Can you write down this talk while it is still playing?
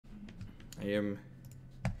I am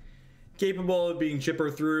capable of being chipper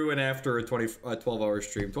through and after a 12-hour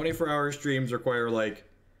stream. 24-hour streams require like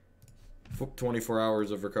 24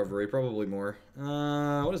 hours of recovery, probably more.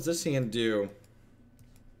 What does this hand do?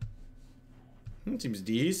 Seems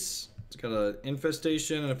decent. It's got an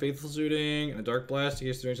Infestation and a Faithless Looting and a Darkblast.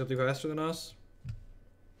 He's doing something faster than us.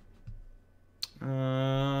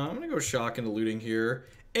 I'm gonna go shock into looting here.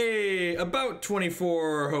 About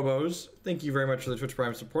 24 hobos. Thank you very much for the Twitch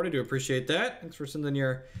Prime support. I do appreciate that. Thanks for sending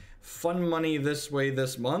your fun money this way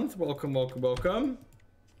this month. Welcome, welcome, welcome.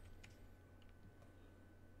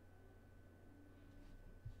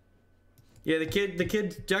 Yeah, the kid,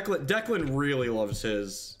 Declan really loves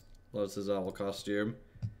his owl costume.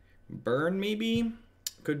 Burn, maybe?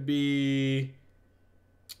 Could be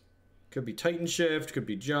Titan Shift, could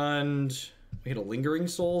be Jund. We hit a Lingering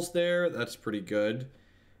Souls there. That's pretty good.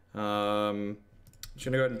 Just gonna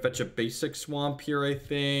go ahead and fetch a basic swamp here, I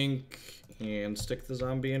think. And stick the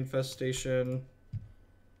Zombie Infestation.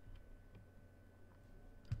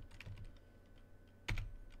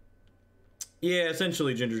 Yeah,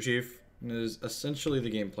 essentially Ginger Chief. It is essentially the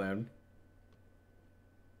game plan.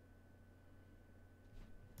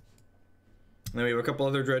 And then we have a couple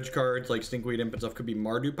other dredge cards like Stinkweed Imp and stuff. Could be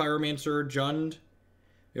Mardu Pyromancer, Jund.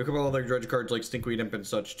 We have a couple other dredge cards like Stinkweed Imp and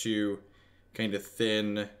such to kind of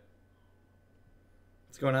thin.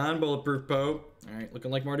 What's going on? Bulletproof Pope. Alright,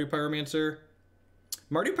 looking like Mardu Pyromancer.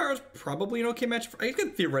 Mardu Pyro's probably an okay match. It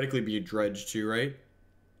could theoretically be a dredge too, right?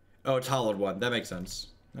 Oh, it's hollowed one. That makes sense.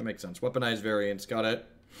 That makes sense. Weaponized variants. Got it.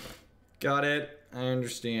 Got it. I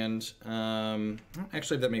understand. I don't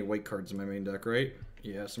actually have that many white cards in my main deck, right?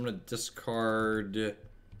 Yeah, so I'm gonna discard.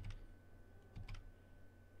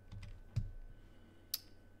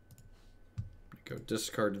 Go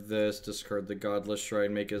discard this, discard the Godless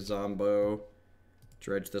Shrine, make a Zombo.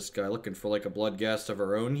 Dredge this guy, looking for like a Bloodghast of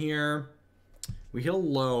our own here. We hit a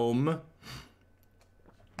Loam.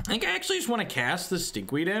 I think I actually just want to cast the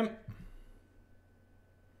Stinkweed Imp.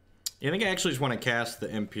 Yeah, I think I actually just want to cast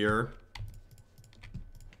the Imp here.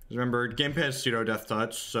 Remember, Gimp has pseudo Death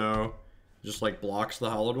Touch, so just like blocks the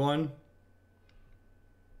hollowed one.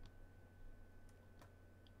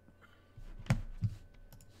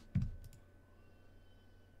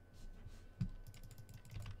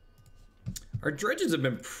 Our dredges have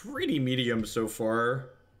been pretty medium so far.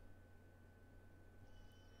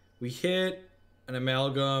 We hit an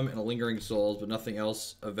Amalgam and a Lingering Souls, but nothing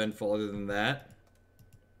else eventful other than that.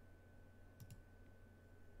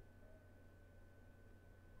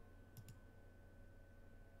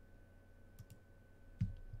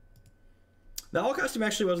 The owl costume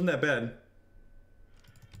actually wasn't that bad.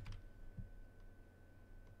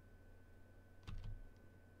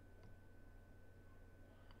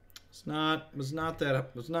 Was not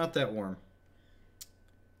that warm.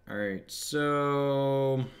 All right,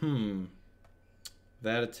 so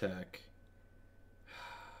that attack.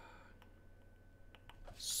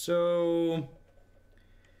 So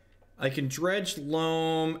I can dredge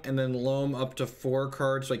Loam and then Loam up to 4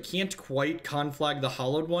 cards, so I can't quite conflag the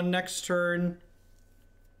hollowed one next turn.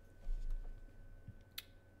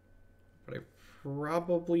 But I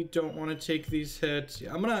probably don't want to take these hits.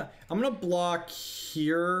 Yeah, I'm gonna block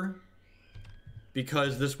here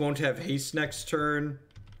because this won't have haste next turn.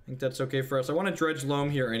 I think that's okay for us. I want to dredge Loam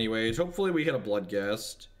here anyways. Hopefully we hit a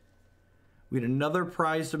Bloodghast. We had another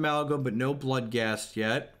Prized Amalgam, but no Bloodghast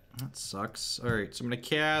yet. That sucks. Alright, so I'm going to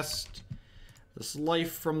cast this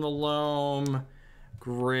Life from the Loam,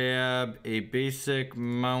 grab a basic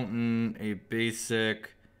mountain, a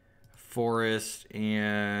basic forest,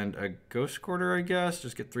 and a Ghost Quarter, I guess.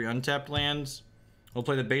 Just get 3 untapped lands. We'll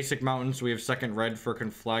play the basic mountain, so we have second red for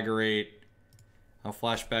Conflagrate. I'll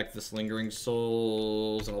flash back this Lingering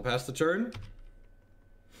Souls, and I'll pass the turn.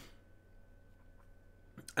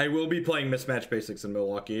 I will be playing Mismatch Basics in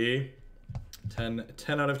Milwaukee. 10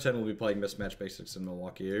 out of 10 will be playing Mismatch Basics in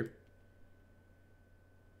Milwaukee.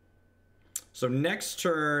 So next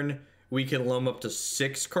turn, we can loam up to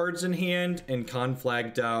 6 cards in hand and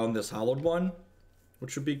conflag down this hollowed one,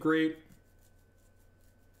 which would be great.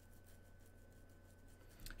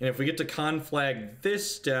 And if we get to conflag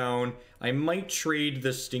this down, I might trade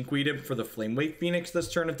this Stinkweed Imp for the Flamewake Phoenix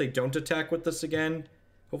this turn if they don't attack with this again.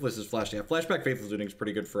 Hopefully this is flash. Yeah, flashback Faithless Looting is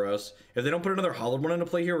pretty good for us. If they don't put another hollowed one into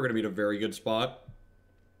play here, we're going to be in a very good spot.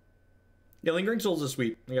 Yeah, Lingering Souls is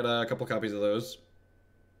sweet. We got a couple copies of those.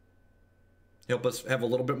 Help us have a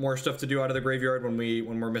little bit more stuff to do out of the graveyard when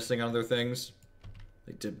we're missing other things.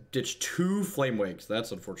 They did ditch 2 Flamewakes.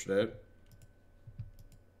 That's unfortunate.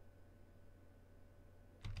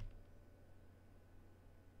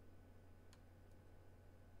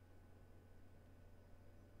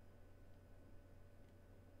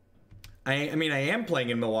 I mean, I am playing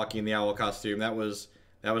in Milwaukee in the owl costume. That was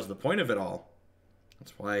the point of it all.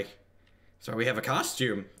 That's why we have a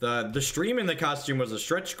costume. The stream in the costume was a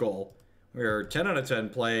stretch goal. We were 10 out of 10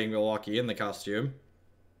 playing Milwaukee in the costume.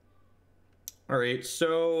 All right,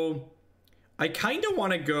 so I kind of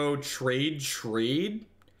want to go trade,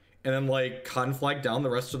 and then like conflag down the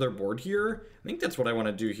rest of their board here. I think that's what I want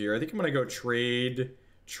to do here. I think I'm going to go trade,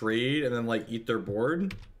 and then like eat their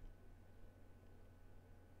board.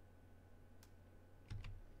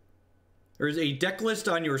 There's a deck list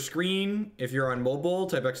on your screen. If you're on mobile,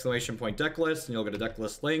 type !deck list, and you'll get a deck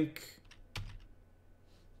list link.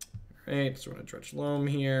 All right, so we're going to dredge Loam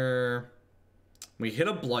here. We hit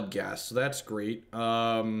a Bloodghast, so that's great.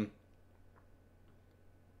 There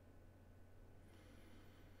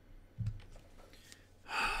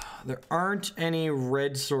aren't any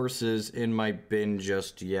red sources in my bin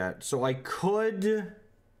just yet, so I could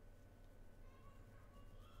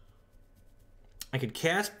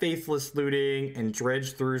cast Faithless Looting and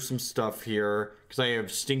dredge through some stuff here, because I have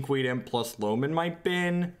Stinkweed Imp plus Loam in my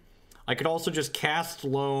bin. I could also just cast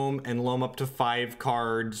Loam and Loam up to 5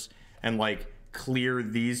 cards and, like, clear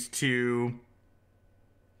these two.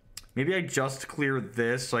 Maybe I just clear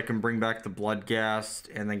this so I can bring back the Bloodghast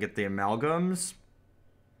and then get the Amalgams.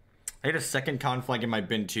 I had a second Conflag in my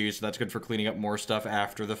bin too, so that's good for cleaning up more stuff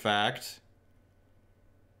after the fact.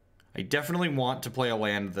 I definitely want to play a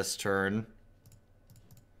land this turn.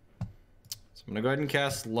 So I'm going to go ahead and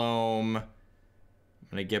cast Loam. I'm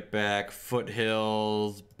going to get back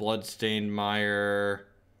Foothills, Bloodstained Mire,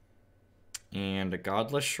 and a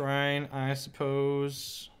Godless Shrine, I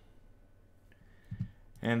suppose.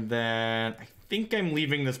 And then I think I'm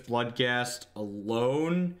leaving this Bloodghast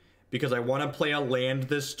alone because I want to play a land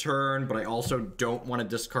this turn, but I also don't want to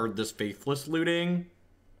discard this Faithless Looting.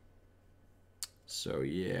 So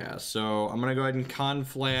yeah, so I'm going to go ahead and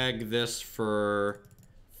conflag this for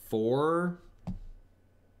 4.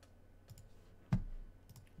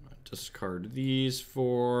 Discard these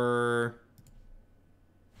 4.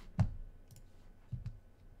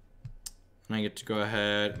 And I get to go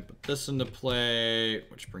ahead and put this into play,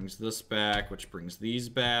 which brings this back, which brings these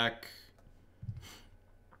back.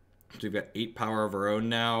 So we've got 8 power of our own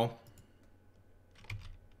now.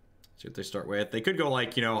 See what they start with. They could go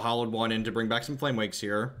like, you know, Hollowed 1 in to bring back some Flame Wakes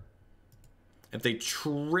here. If they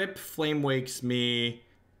trip Flame Wakes me...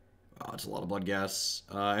 Oh, it's a lot of Bloodghasts.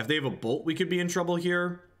 If they have a Bolt, we could be in trouble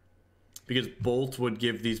here. Because Bolt would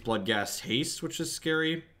give these Bloodghasts haste, which is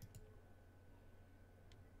scary.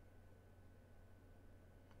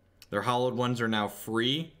 Their Hollowed ones are now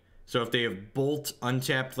free. So if they have Bolt,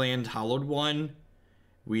 Untapped Land, Hollowed 1,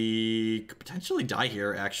 we could potentially die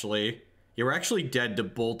here, actually. Yeah, we're actually dead to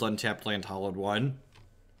Bolt, Untapped Land, Hollowed 1.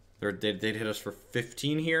 They'd hit us for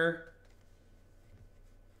 15 here.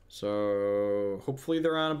 So hopefully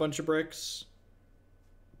they're on a bunch of bricks.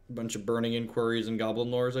 A bunch of Burning Inquiries and Goblin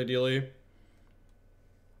Lores, ideally.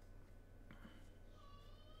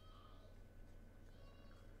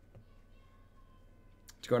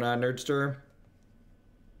 What's going on, Nerdster?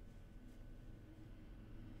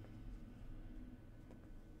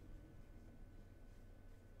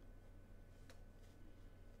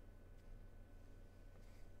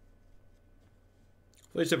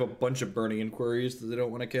 They just have a bunch of Burning Inquiries that they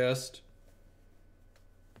don't want to cast.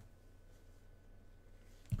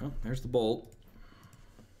 Oh, there's the Bolt.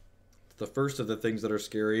 It's the first of the things that are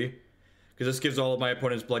scary. Because this gives all of my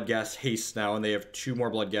opponents Bloodghast haste now, and they have 2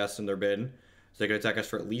 more Bloodghasts in their bin. So they can attack us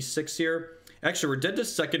for at least 6 here. Actually, we're dead to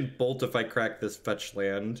second Bolt if I crack this fetch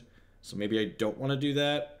land. So maybe I don't want to do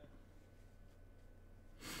that.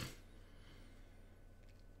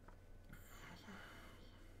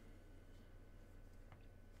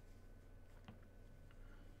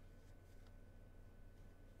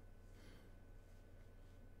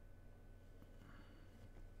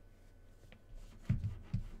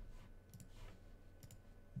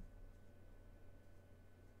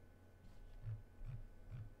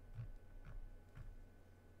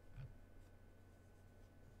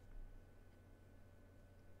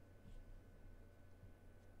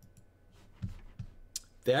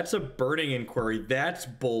 That's a Burning Inquiry. That's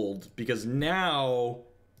bold, because now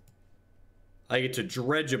I get to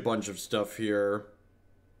dredge a bunch of stuff here.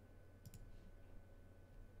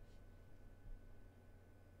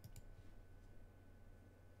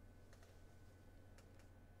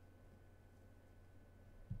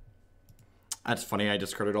 That's funny, I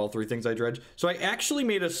discarded all 3 things I dredged. So I actually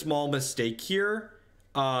made a small mistake here,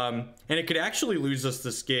 and it could actually lose us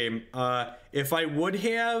this game. If I would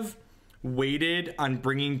have waited on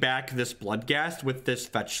bringing back this Bloodghast with this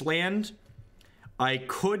fetch land, I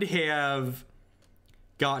could have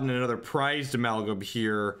gotten another Prized Amalgam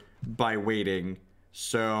here by waiting.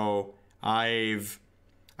 So I've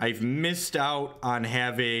missed out on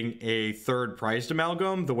having a third Prized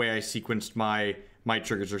Amalgam the way I sequenced my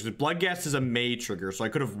triggers. Because Bloodghast is a May trigger, so I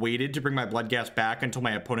could have waited to bring my Bloodghast back until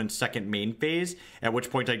my opponent's second main phase, at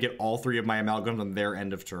which point I'd get all 3 of my Amalgams on their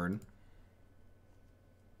end of turn.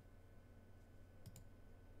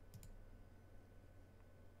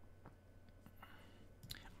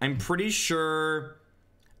 I'm pretty sure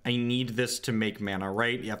I need this to make mana,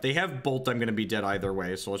 right? Yeah, if they have Bolt, I'm going to be dead either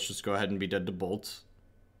way, so let's just go ahead and be dead to Bolt.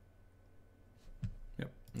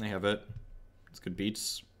 Yep, they have it. It's good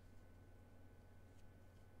beats.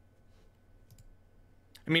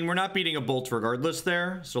 I mean, we're not beating a Bolt regardless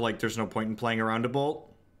there, so, like, there's no point in playing around a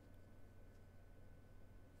Bolt.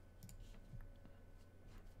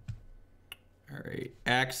 Alright,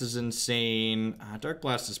 Axe is insane.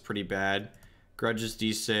 Darkblast is pretty bad. Grudge is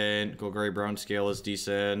decent. Golgari Brownscale is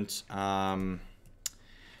decent. Did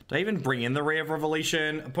I even bring in the Ray of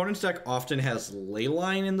Revelation? Opponent's deck often has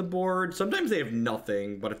Leyline in the board. Sometimes they have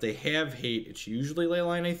nothing, but if they have Hate, it's usually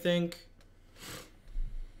Leyline, I think.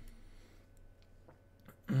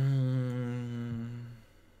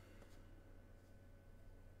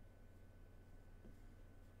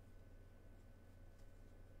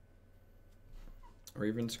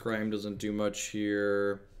 Raven's Crime doesn't do much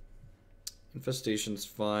here. Infestation's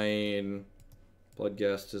fine.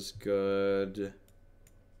 Bloodghast is good.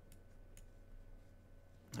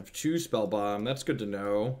 I have 2 Spellbomb. That's good to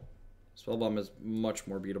know. Spellbomb is much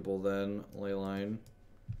more beatable than Leyline.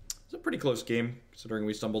 It's a pretty close game, considering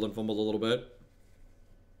we stumbled and fumbled a little bit.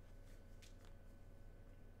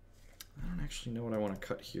 I don't actually know what I want to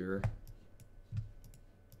cut here.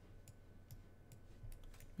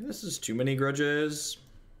 Maybe this is too many grudges.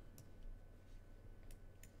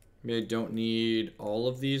 Maybe I don't need all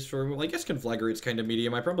of these for... Well, I guess Conflagrate's kind of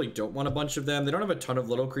medium. I probably don't want a bunch of them. They don't have a ton of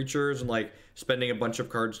little creatures, and, like, spending a bunch of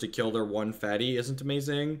cards to kill their one fatty isn't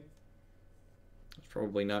amazing. It's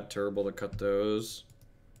probably not terrible to cut those.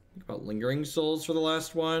 Think about Lingering Souls for the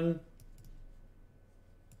last one.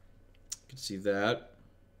 You can see that.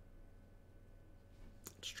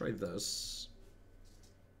 Let's try this.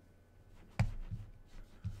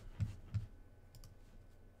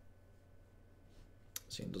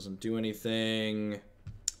 Sand doesn't do anything.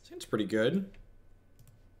 Sand's pretty good.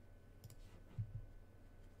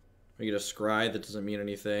 I get a Scry, that doesn't mean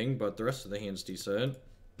anything, but the rest of the hand's decent.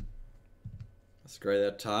 Scry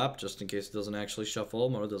that top, just in case it doesn't actually shuffle.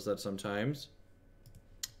 Mono does that sometimes.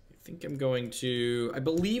 I think I'm going to... I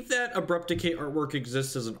believe that Abrupt Decay artwork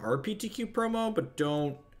exists as an RPTQ promo, but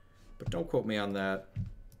don't quote me on that.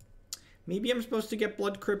 Maybe I'm supposed to get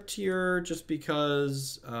Blood Crypt here just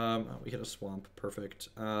because... oh, we hit a swamp. Perfect.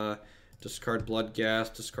 Discard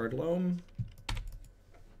Bloodghast, discard Loam.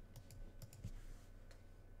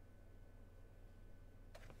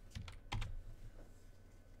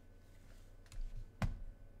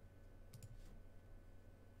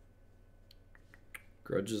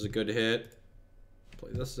 Grudge is a good hit.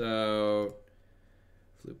 Play this out.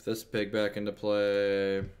 Flip this pig back into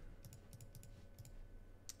play.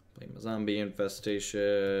 Play my Zombie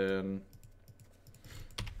Infestation.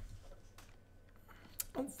 I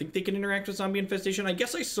don't think they can interact with Zombie Infestation. I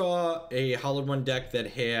guess I saw a Hollowed One deck that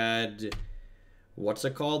had... What's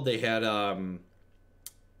it called? They had... I'm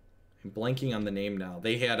blanking on the name now.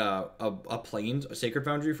 They had a Plains, a Sacred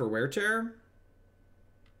Foundry for Wear Tear.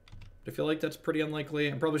 I feel like that's pretty unlikely.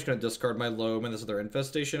 I'm probably just going to discard my Loam and this other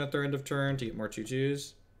Infestation at their end of turn to get more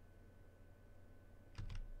 2/2s.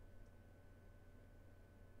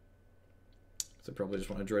 So I probably just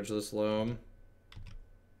want to dredge this Loam.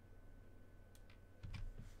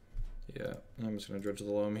 Yeah, I'm just going to dredge the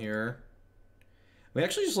Loam here. We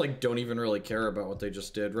actually just, like, don't even really care about what they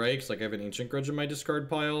just did, right? Because, like, I have an Ancient Grudge in my discard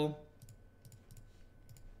pile.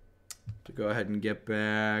 To go ahead and get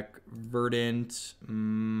back Verdant,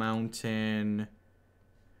 Mountain,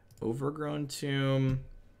 Overgrown Tomb.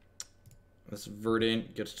 This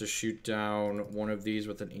Verdant gets to shoot down one of these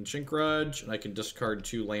with an Ancient Grudge, and I can discard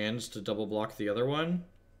 2 lands to double block the other one.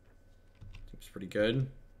 Seems pretty good.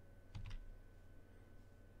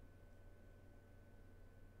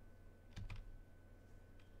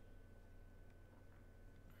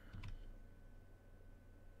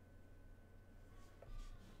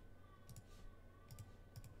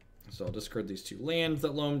 So I'll discard these 2 lands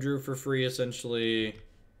that Loam drew for free, essentially.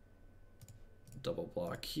 Double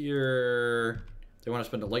block here. They want to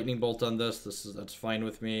spend a lightning bolt on this. That's fine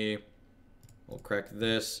with me. We'll crack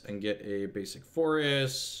this and get a basic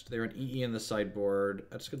forest. They're an EE in the sideboard.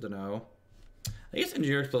 That's good to know. I guess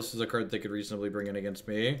Engineer Explosive is a card they could reasonably bring in against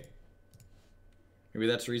me. Maybe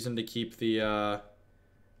that's reason to keep the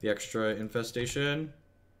extra infestation.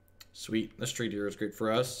 Sweet. This trade here is great for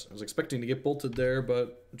us. I was expecting to get bolted there,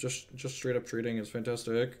 but just straight up trading is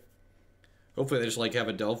fantastic. Hopefully they just like have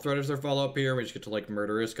a delve threat as their follow-up here. We just get to like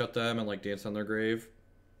Murderous Cut them and like dance on their grave.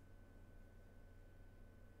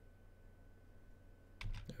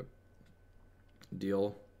 Yep.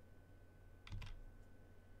 Deal.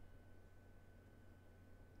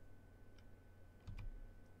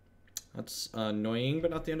 That's annoying,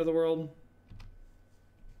 but not the end of the world.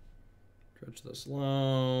 Dredge this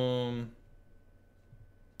Loam.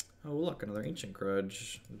 Oh, look, another Ancient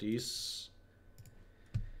Grudge. Dece.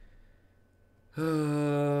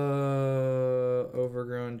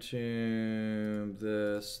 Overgrown Tomb.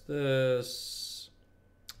 This.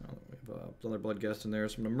 Oh, we have another Bloodghast in there.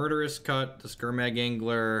 Some Murderous Cut. The Skirmag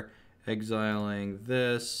Angler. Exiling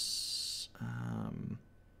this.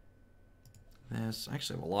 This. I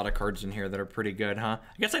actually have a lot of cards in here that are pretty good, huh?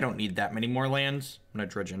 I guess I don't need that many more lands. I'm going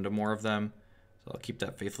to dredge into more of them. So I'll keep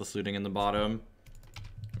that Faithless Looting in the bottom.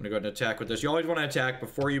 I'm going to go ahead and attack with this. You always want to attack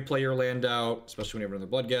before you play your land out, especially when you have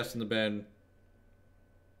another Bloodghast in the bin.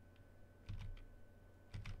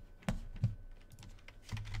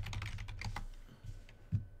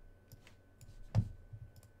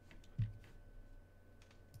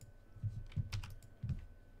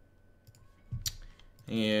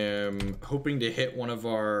 Am hoping to hit one of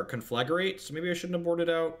our Conflagrates. Maybe I shouldn't have boarded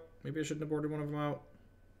out. Maybe I shouldn't have boarded one of them out.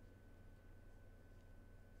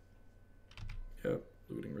 Yep,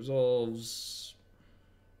 looting resolves.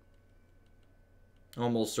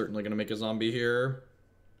 Almost certainly going to make a zombie here.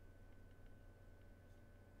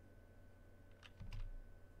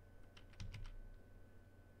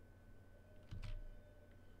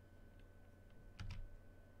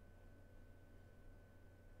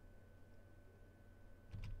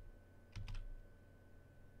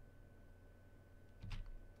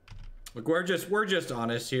 Look, we're just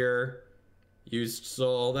honest here. Used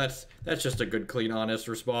soul. That's just a good, clean, honest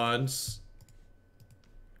response.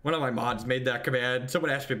 One of my mods made that command.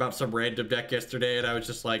 Someone asked me about some random deck yesterday, and I was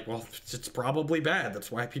just like, well, it's probably bad.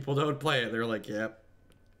 That's why people don't play it. They're like, yep.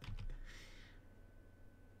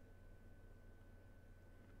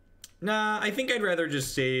 Nah, I think I'd rather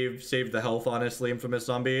just save the health, honestly, Infamous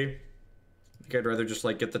Zombie. I think I'd rather just,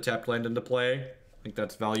 like, get the tapped land into play. I think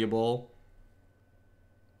that's valuable.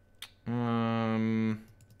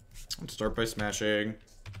 Let's start by smashing.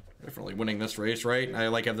 Definitely winning this race, right? I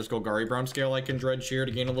like have this Golgari Brownscale I can dredge here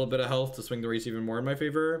to gain a little bit of health to swing the race even more in my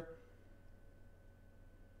favor.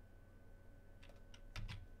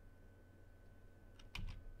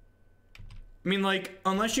 I mean, like,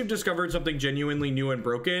 unless you've discovered something genuinely new and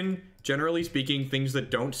broken, generally speaking, things that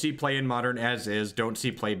don't see play in Modern as is don't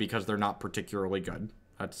see play because they're not particularly good.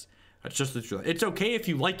 That's just the truth. It's okay if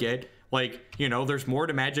you like it. Like, you know, there's more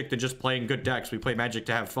to Magic than just playing good decks. We play Magic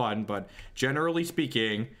to have fun, but generally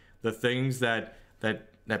speaking, the things that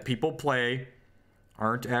people play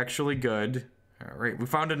aren't actually good. All right, we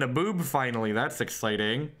found a Nabob finally. That's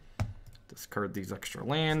exciting. Discard these extra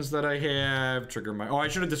lands that I have. Trigger my... Oh, I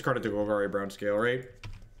should have discarded the Golgari Brownscale, right?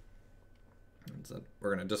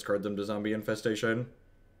 We're going to discard them to Zombie Infestation.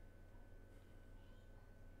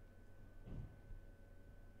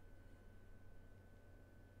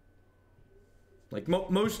 Like,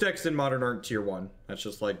 most decks in Modern aren't tier 1. That's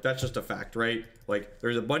just a fact, right? Like,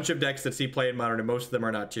 there's a bunch of decks that see play in Modern, and most of them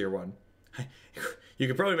are not tier 1. You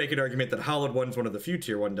could probably make an argument that Hollowed One's one of the few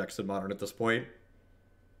tier 1 decks in Modern at this point.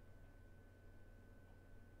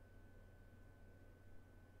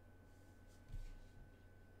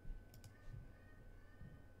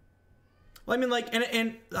 Well, I mean, like,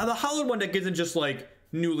 and the Hollowed One deck isn't just, like,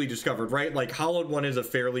 newly discovered, right? Like, Hollowed One is a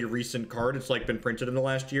fairly recent card. It's, like, been printed in the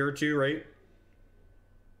last year or two, right?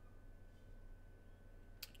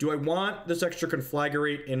 Do I want this extra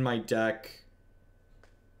Conflagrate in my deck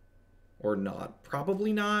or not?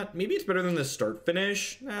 Probably not. Maybe it's better than the start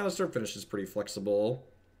finish. Nah, the start finish is pretty flexible.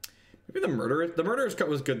 Maybe the Murderous Cut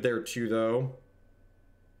was good there too, though.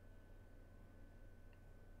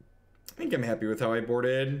 I think I'm happy with how I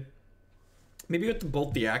boarded. Maybe with the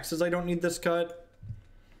bolt the axes, I don't need this cut.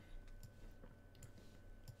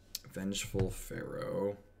 Vengeful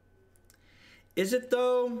Pharaoh. Is it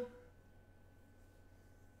though?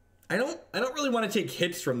 I don't really want to take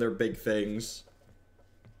hits from their big things.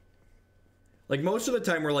 Like, most of the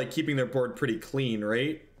time we're, like, keeping their board pretty clean,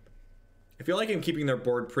 right? I feel like I'm keeping their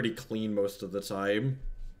board pretty clean most of the time.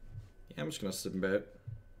 Yeah, I'm just gonna sit and bet.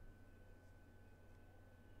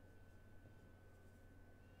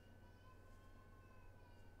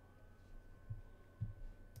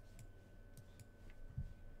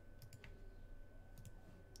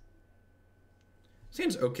 This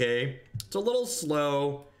hand's okay. It's a little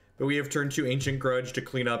slow, but we have turn 2 Ancient Grudge to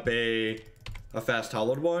clean up a fast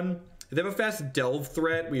hollowed one. If they have a fast delve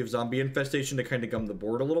threat, we have Zombie Infestation to kind of gum the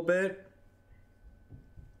board a little bit.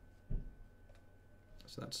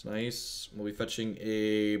 So that's nice. We'll be fetching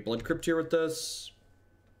a Blood Crypt here with this.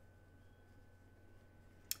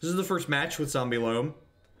 This is the first match with Zombie Loam.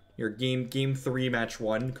 Your game 3, match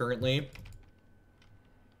 1 currently.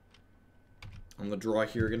 On the draw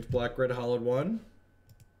here against Black Red Hollowed 1.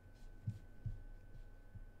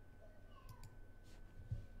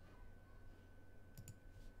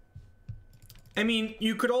 I mean,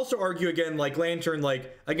 you could also argue again, like Lantern,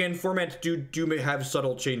 like again, formats do have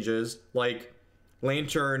subtle changes. Like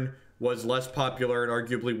Lantern was less popular and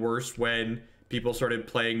arguably worse when people started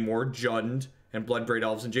playing more Jund and Bloodbraid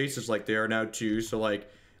Elves and Jaces like they are now too. So like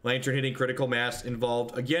Lantern hitting critical mass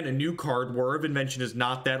involved, again, a new card. War of Invention is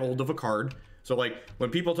not that old of a card. So like when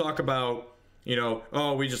people talk about, you know,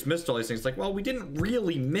 oh, we just missed all these things, like, well, we didn't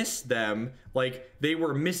really miss them. Like they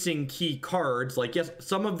were missing key cards. Like, yes,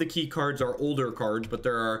 some of the key cards are older cards, but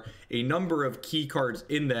there are a number of key cards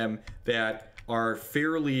in them that are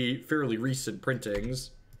fairly recent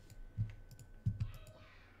printings.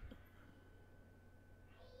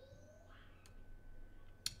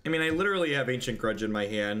 I mean, I literally have Ancient Grudge in my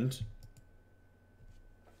hand.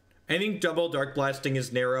 I think double Dark Blasting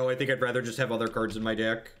is narrow. I think I'd rather just have other cards in my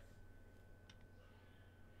deck.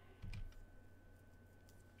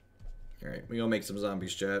 Alright, we gonna make some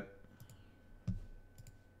zombies, chat. I'm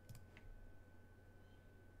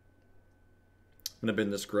gonna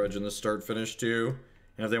bin this Grudge in the start finish too.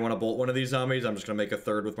 And if they want to bolt one of these zombies, I'm just gonna make a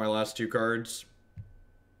third with my last 2 cards.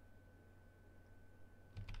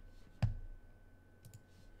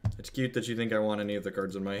 It's cute that you think I want any of the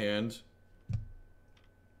cards in my hand.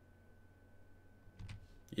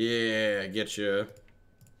 Yeah, get you.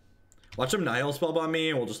 Watch him Nihil Spellbomb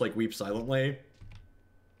me and we'll just like weep silently.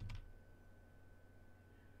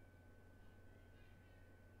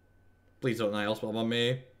 Please don't Nihil Spellbomb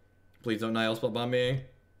me. Please don't Nihil Spellbomb me.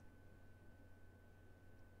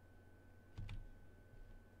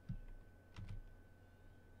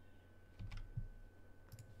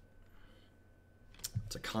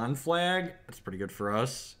 It's a Conflag. That's pretty good for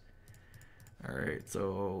us. Alright,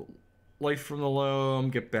 so Life from the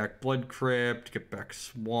Loam, get back Blood Crypt, get back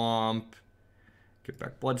Swamp, get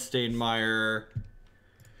back Bloodstained Mire.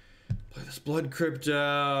 Play this Blood Crypt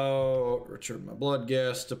out, return my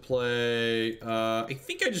Bloodghast to play. I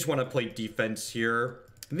think I just want to play defense here.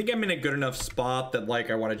 I think I'm in a good enough spot that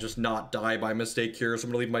like I want to just not die by mistake here, so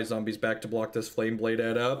I'm gonna leave my zombies back to block this Flame Blade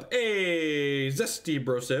ad up. Hey, Zesty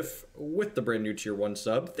Brosif with the brand new tier 1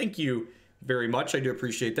 sub. Thank you very much. I do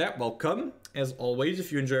appreciate that. Welcome. As always,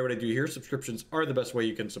 if you enjoy what I do here, subscriptions are the best way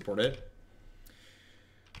you can support it.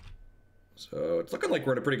 So it's looking like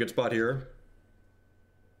we're in a pretty good spot here.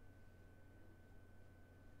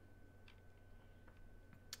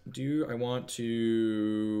 Do I want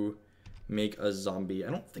to make a zombie? I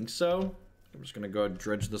don't think so. I'm just gonna go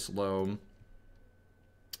dredge this Loam.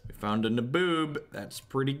 We found a Nabob. That's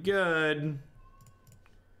pretty good.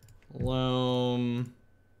 Loam.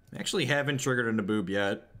 I actually haven't triggered a Nabob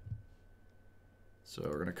yet. So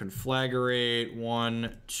we're gonna Conflagrate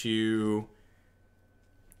 1, 2.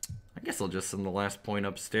 I guess I'll just send the last point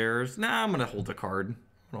upstairs. Nah, I'm gonna hold a card. I'm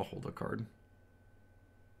gonna hold a card.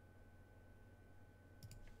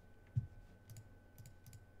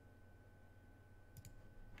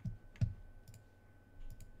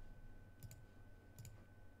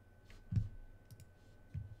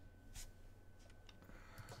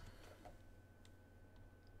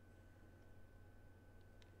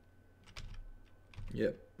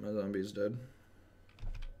 Yep, my zombie's dead.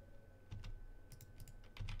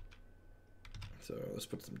 So let's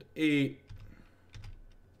put them to 8.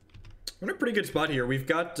 We're in a pretty good spot here. We've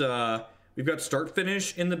got start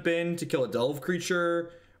finish in the bin to kill a delve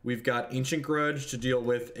creature. We've got Ancient Grudge to deal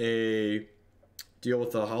with a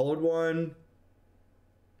hollowed one.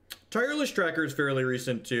 Tireless Tracker is fairly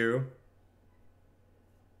recent too.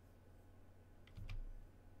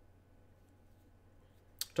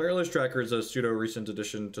 Tireless Tracker is a pseudo-recent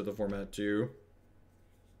addition to the format too.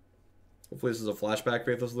 Hopefully this is a flashback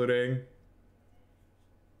Faithless Looting.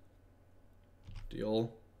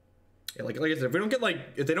 Deal. Yeah, like I said, if we don't get like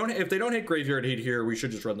if they don't hit Graveyard Hate here, we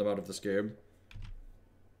should just run them out of this game.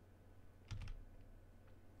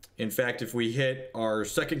 In fact, if we hit our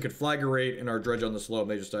second Conflagrate and our Dredge on the Slope,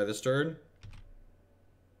 they just die this turn.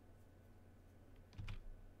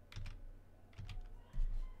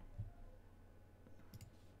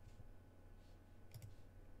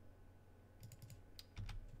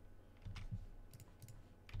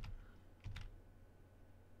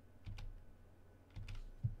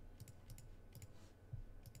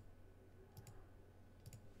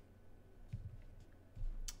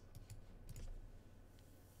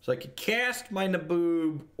 So I could cast my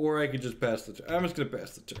Nabob, or I could just pass the turn. I'm just gonna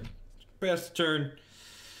pass the turn. Pass the turn.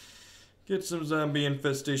 Get some zombie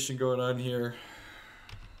infestation going on here.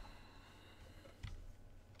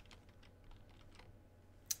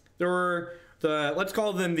 There were let's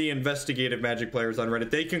call them the investigative Magic players on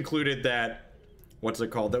Reddit. They concluded that, what's it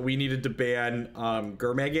called? That we needed to ban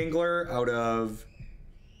Gurmag Angler out of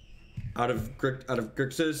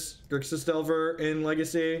Grixis Delver in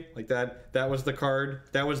Legacy. Like that was the card.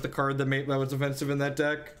 That was the card that was offensive in that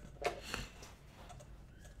deck.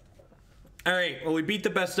 All right, well, we beat the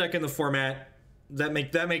best deck in the format. That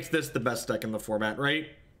makes this the best deck in the format, right?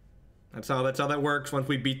 That's how that works. Once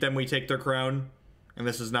we beat them, we take their crown. And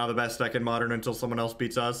this is now the best deck in Modern until someone else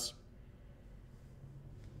beats us.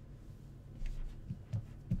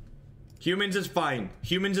 Humans is fine.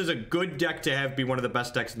 Humans is a good deck to have be one of the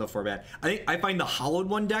best decks in the format. I find the Hollowed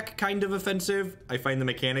One deck kind of offensive. I find the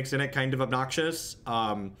mechanics in it kind of obnoxious.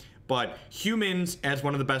 But Humans as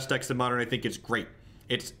one of the best decks in Modern, I think is great.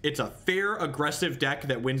 It's a fair, aggressive deck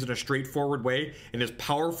that wins in a straightforward way and has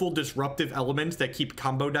powerful, disruptive elements that keep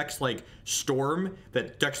combo decks like Storm,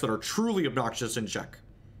 decks that are truly obnoxious, in check.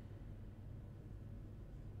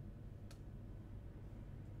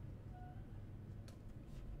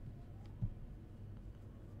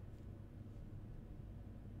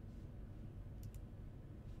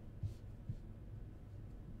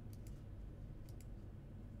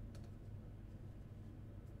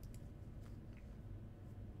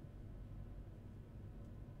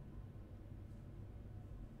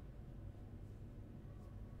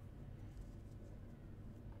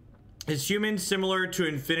 Is Humans similar to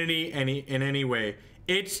Infinity in any way?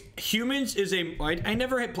 Humans is I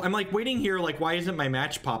never hit, I'm like waiting here, like, why isn't my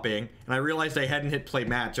match popping? And I realized I hadn't hit play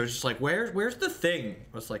match. I was just like, where's the thing?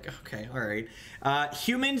 I was like, okay, all right.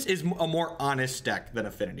 Humans is a more honest deck than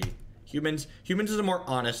Affinity. Humans is a more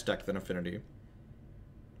honest deck than Affinity.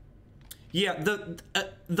 Yeah,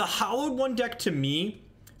 the Hollowed One deck to me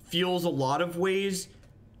feels a lot of ways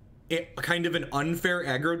kind of an unfair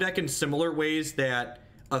aggro deck in similar ways that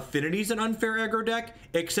Affinity's an unfair aggro deck,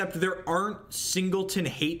 except there aren't singleton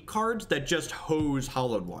hate cards that just hose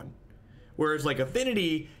Hollowed One. Whereas like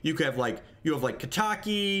Affinity, you have like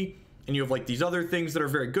Kataki, and you have like these other things that are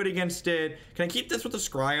very good against it. Can I keep this with a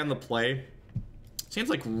Scry on the play? Seems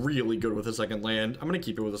like really good with a second land. I'm gonna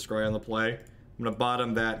keep it with a Scry on the play. I'm gonna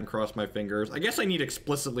bottom that and cross my fingers. I guess I need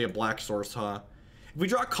explicitly a black source, huh? If we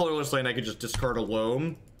draw a colorless land, I could just discard a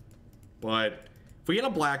Loam. But if we get a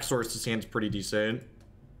black source, this hand's pretty decent.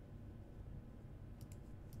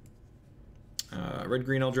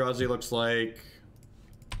 Red-green Eldrazi looks like.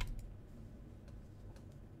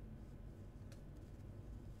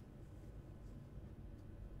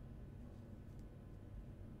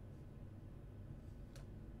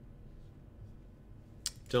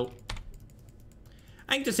 Tilt.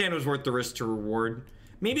 I think this hand was worth the risk to reward.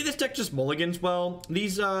 Maybe this deck just mulligans well.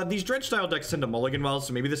 These dredge style decks tend to mulligan well,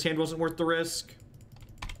 so maybe this hand wasn't worth the risk.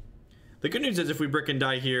 The good news is if we brick and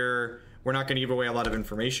die here, we're not going to give away a lot of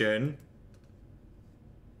information.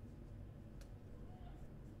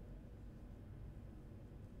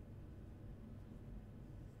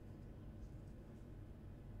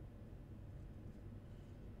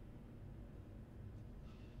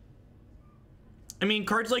 I mean,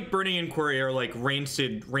 cards like Burning Inquiry are like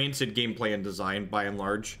rancid gameplay and design by and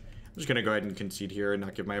large. I'm just gonna go ahead and concede here and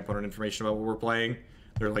not give my opponent information about what we're playing.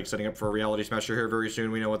 They're like setting up for a Reality Smasher here very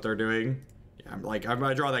soon. We know what they're doing. Yeah, I'm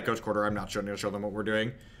gonna draw that Ghost Quarter. I'm not gonna show them what we're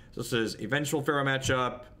doing. So this is a Vengeful Pharaoh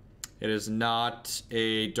matchup. It is not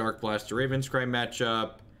a Darkblast or Ravenscry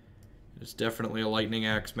matchup. It's definitely a Lightning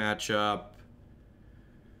Axe matchup.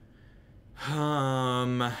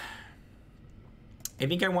 I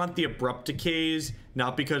think I want the Abrupt Decays,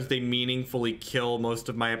 not because they meaningfully kill most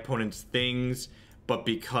of my opponent's things, but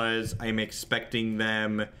because I'm expecting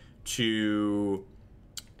them to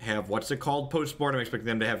have, what's it called, post-board. I'm expecting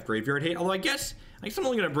them to have Graveyard Hate. Although I guess I'm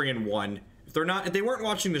only going to bring in one. If they weren't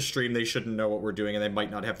watching the stream, they shouldn't know what we're doing, and they might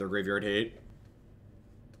not have their Graveyard Hate.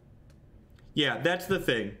 Yeah, that's the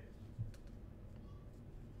thing.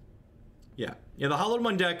 Yeah, the Hollowed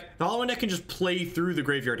One deck can just play through the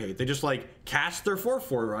Graveyard Hate. They just like cast their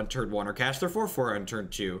 4/4 on turn 1 or cast their 4/4 on turn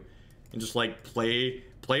 2 and just like play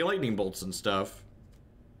lightning bolts and stuff.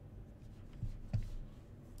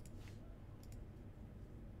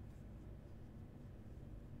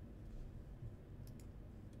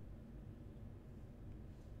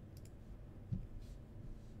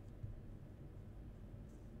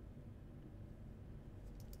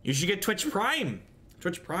 You should get Twitch Prime.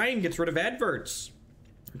 Twitch Prime gets rid of adverts.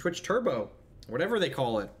 Or Twitch Turbo, whatever they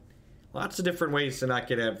call it. Lots of different ways to not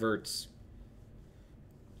get adverts.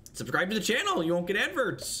 Subscribe to the channel. You won't get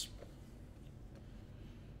adverts.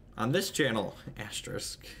 On this channel.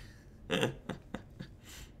 Asterisk. If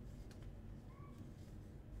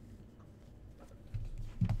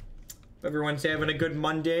everyone's having a good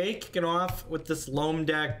Monday, kicking off with this Loam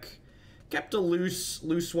deck. Kept a loose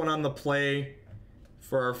one on the play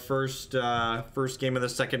for our first game of the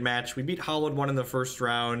second match. We beat Hollowed 1 in the first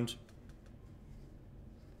round.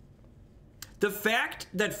 The fact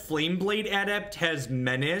that Flameblade Adept has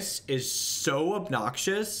Menace is so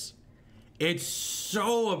obnoxious. It's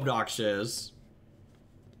so obnoxious.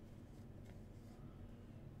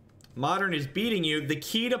 Modern is beating you. The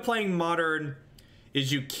key to playing Modern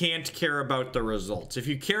is you can't care about the results. If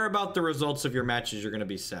you care about the results of your matches, you're gonna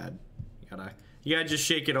be sad. You gotta just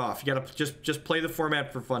shake it off. You gotta just play the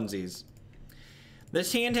format for funsies.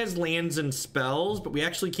 This hand has lands and spells, but we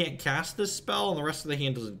actually can't cast this spell, and the rest of the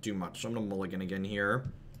hand doesn't do much. So I'm gonna mulligan again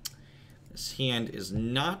here. This hand is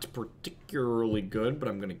not particularly good, but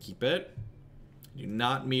I'm gonna keep it. I do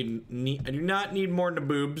not need more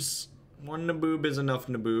Naboobs. One Naboob is enough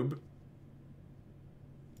Naboob.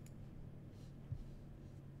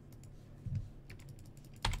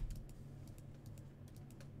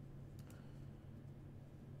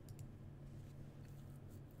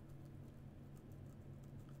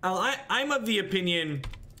 I'm of the opinion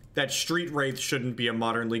that Street Wraith shouldn't be a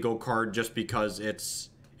Modern legal card just because it's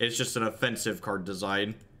just an offensive card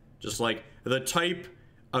design. Just like the type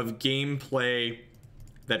of gameplay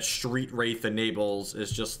that Street Wraith enables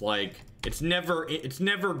is just like it's never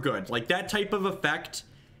good. Like that type of effect,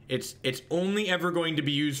 it's only ever going to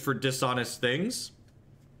be used for dishonest things.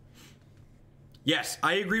 Yes,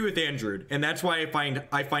 I agree with Andrew, and that's why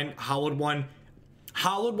I find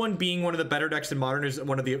Hollowed 1 being one of the better decks in Modern is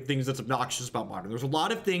one of the things that's obnoxious about Modern. There's a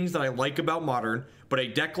lot of things that I like about Modern, but a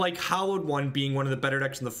deck like Hollowed 1 being one of the better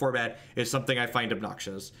decks in the format is something I find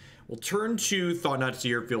obnoxious. Well, turn 2 Thought-Knot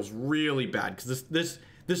Seer feels really bad, because this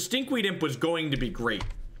Stinkweed Imp was going to be great.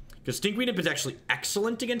 Because Stinkweed Imp is actually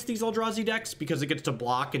excellent against these Eldrazi decks, because it gets to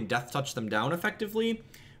block and death touch them down effectively.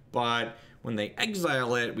 But when they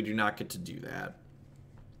exile it, we do not get to do that.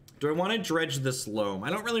 Do I want to dredge this Loam?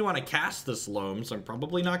 I don't really want to cast this Loam, so I'm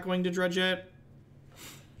probably not going to dredge it.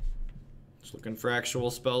 Just looking for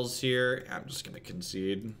actual spells here. I'm just going to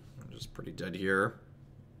concede. I'm just pretty dead here.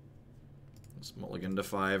 Let's mulligan to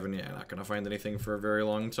 5, and yeah, not going to find anything for a very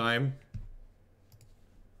long time.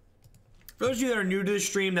 For those of you that are new to the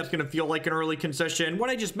stream, that's going to feel like an early concession.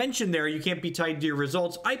 What I just mentioned there, you can't be tied to your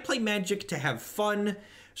results. I play Magic to have fun,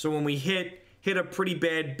 so when we hit a pretty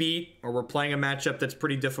bad beat, or we're playing a matchup that's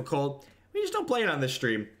pretty difficult, we just don't play it on this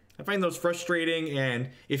stream. I find those frustrating, and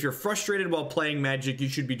if you're frustrated while playing Magic, you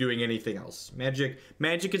should be doing anything else. Magic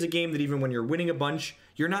is a game that even when you're winning a bunch,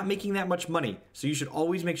 you're not making that much money, so you should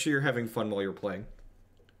always make sure you're having fun while you're playing.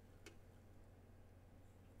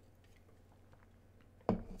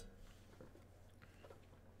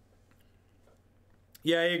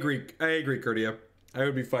 Yeah, I agree, Curtia. I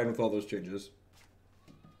would be fine with all those changes.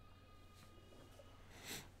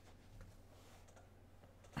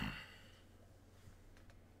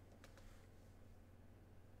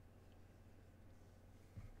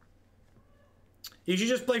 You should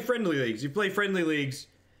just play friendly leagues. You play friendly leagues,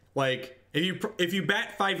 like, if you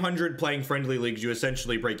bat 500 playing friendly leagues, you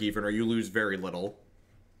essentially break even, or you lose very little.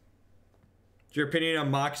 What's your opinion on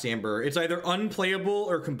Mox Amber? It's either unplayable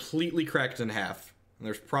or completely cracked in half. And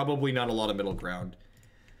there's probably not a lot of middle ground.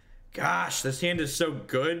 Gosh, this hand is so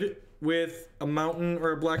good with a mountain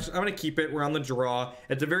or a black... I'm going to keep it. We're on the draw.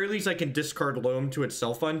 At the very least, I can discard Loam to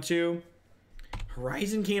itself on 2.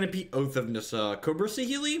 Horizon Canopy, Oath of Nissa. Cobra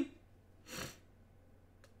Saheeli?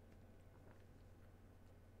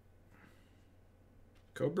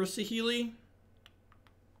 Cobra Saheeli?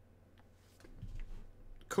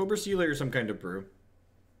 Cobra Saheeli or some kind of brew.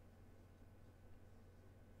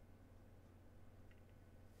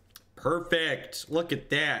 Perfect. Look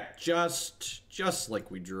at that. Just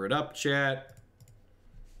like we drew it up, chat.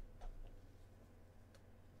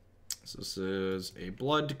 So this is a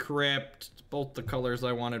Blood Crypt. It's both the colors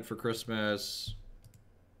I wanted for Christmas.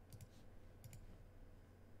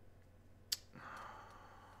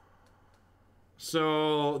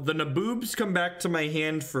 So the Naboobs come back to my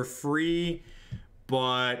hand for free,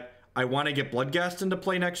 but I want to get Bloodghast into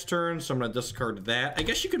play next turn, so I'm going to discard that. I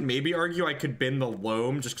guess you could maybe argue I could bin the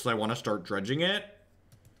Loam just because I want to start dredging it.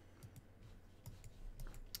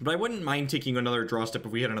 But I wouldn't mind taking another draw step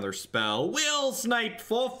if we had another spell. Will Snipe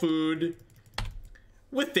for food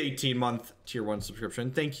with the 18-month Tier 1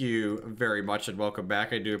 subscription. Thank you very much and welcome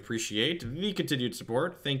back. I do appreciate the continued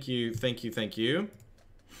support. Thank you, thank you, thank you.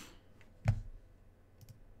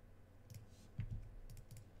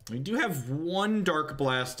 We do have one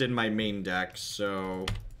Darkblast in my main deck, so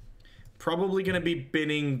probably going to be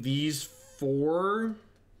binning these 4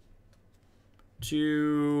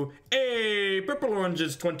 to Purple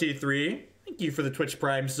Oranges 23. Thank you for the Twitch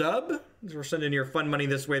Prime sub. We're sending your fun money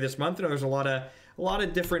this way this month. I know there's a lot of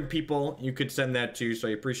different people you could send that to, so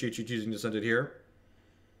I appreciate you choosing to send it here.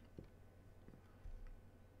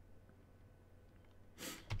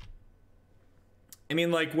 I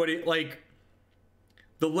mean, like,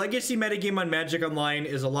 the legacy metagame on Magic Online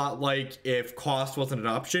is a lot like if cost wasn't an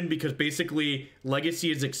option, because basically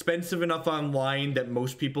legacy is expensive enough online that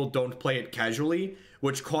most people don't play it casually,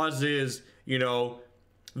 which causes, you know,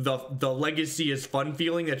 the legacy is fun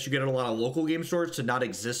feeling that you get at a lot of local game stores to not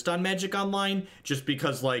exist on Magic Online, just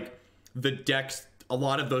because, like, the decks, a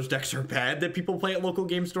lot of those decks are bad that people play at local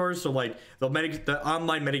game stores. So, like, the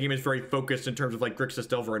online metagame is very focused in terms of, like, Grixis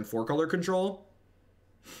Delver and 4-color control.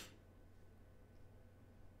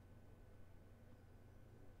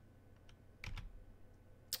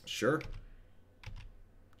 Sure.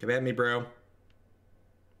 Come at me, bro.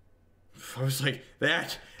 I was like,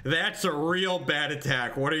 that's a real bad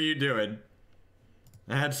attack. What are you doing?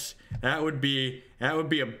 That would be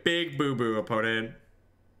a big boo-boo, opponent.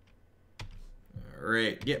 All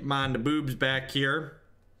right, get mine the boobs back here.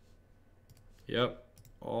 Yep.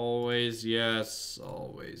 Always yes,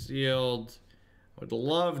 always yield. Would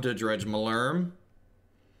love to dredge my lerm.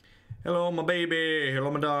 Hello, my baby. Hello,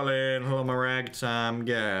 my darling. Hello, my ragtime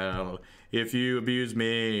gal. If you abuse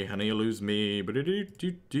me, honey, you lose me.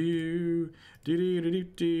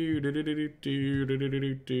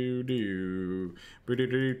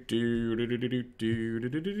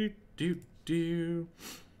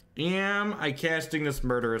 Am I casting this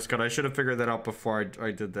Murderous Cut? I should have figured that out before I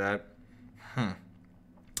did that. I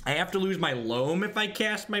have to lose my Loam if I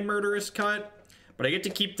cast my Murderous Cut. But I get to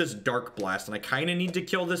keep this Darkblast, and I kind of need to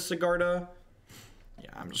kill this Sigarda.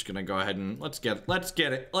 Yeah, I'm just gonna go ahead and let's get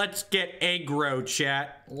aggro,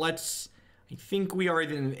 chat. I think we are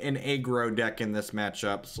in an aggro deck in this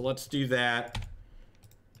matchup, so let's do that.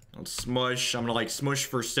 Let's smush. I'm gonna like smush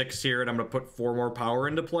for 6 here, and I'm gonna put 4 more power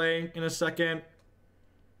into play in a second.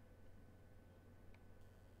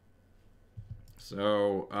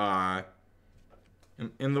 So,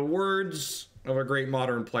 in the words of a great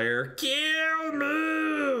modern player, kill me!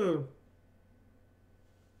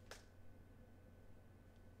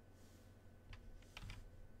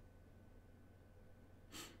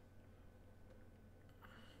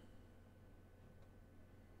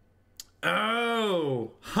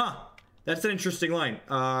 Oh, huh. That's an interesting line.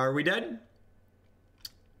 Are we dead?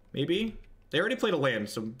 Maybe? They already played a land,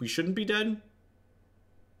 so we shouldn't be dead.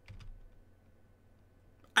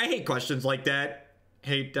 I hate questions like that.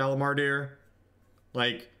 Hate Dalamardir.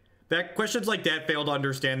 Like, that questions like that fail to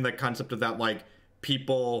understand the concept of that, like,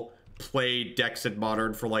 people play decks in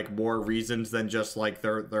Modern for, like, more reasons than just, like,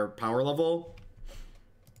 their power level.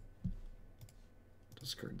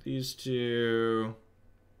 Discard these 2.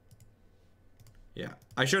 Yeah.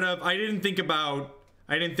 I should have, I didn't think about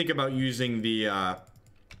using the, I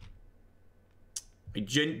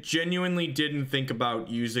genuinely didn't think about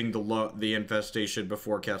using the infestation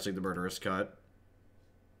before casting the Murderous Cut.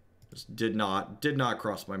 Just did not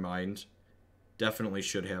cross my mind. Definitely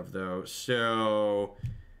should have, though. So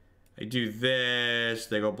I do this,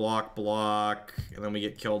 they go block, and then we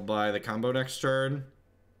get killed by the combo next turn.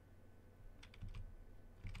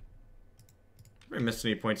 I missed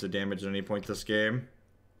any points of damage at any point this game.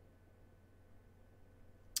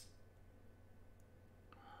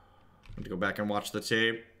 I have to go back and watch the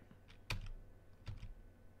tape.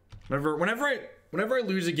 Whenever I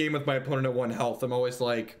lose a game with my opponent at 1 health, I'm always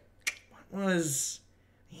like,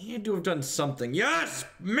 he had to have done something. Yes!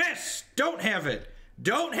 Miss! Don't have it!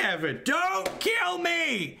 Don't have it! Don't kill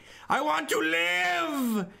me! I want to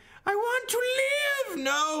live! I want to live!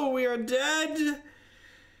 No, we are dead!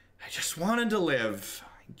 I just wanted to live.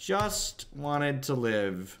 I just wanted to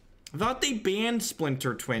live. I thought they banned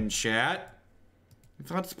Splinter Twin, chat. I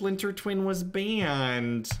thought Splinter Twin was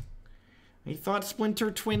banned. That's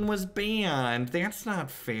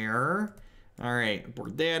not fair. Alright,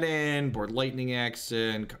 board that in. Board Lightning Axe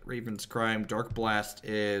in. Cut Raven's Crime. Darkblast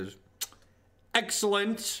is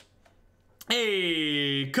excellent.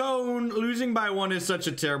 Hey, Cone. Losing by 1 is such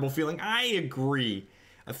a terrible feeling. I agree.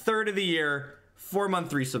 A third of the year. 4-month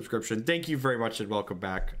 3 subscription. Thank you very much and welcome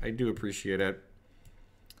back. I do appreciate it.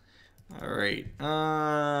 All right.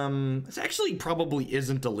 This actually probably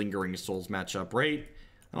isn't a Lingering Souls matchup, right?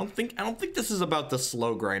 I don't think this is about the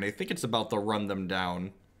slow grind. I think it's about the run them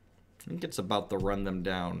down.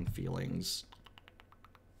 Feelings.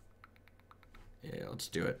 Yeah, let's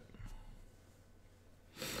do it.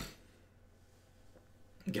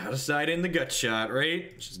 Gotta side in the gut shot,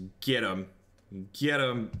 right? Just get him. Get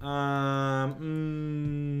him.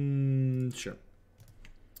 Sure.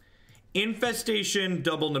 Infestation,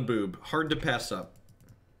 double Nabob. Hard to pass up.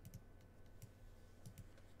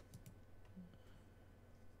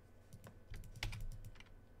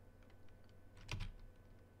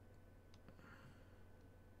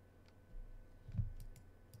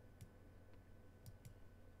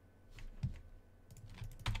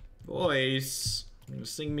 Voice.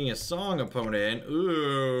 Sing me a song, opponent.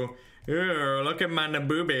 Ooh. Ooh, look at my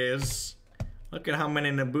Naboobies. Look at how many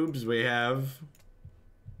Naboobs we have.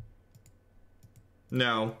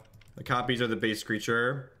 No. The copies are the base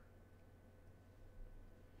creature.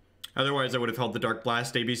 Otherwise, I would have held the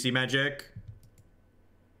Darkblast ABC magic.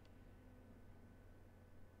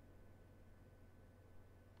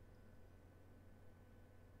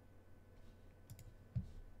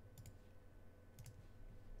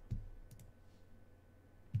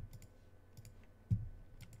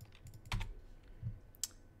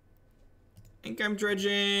 I think I'm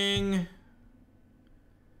dredging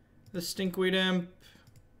the Stinkweed Imp.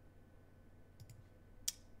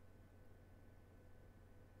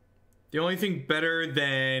 The only thing better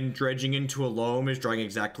than dredging into a Loam is drawing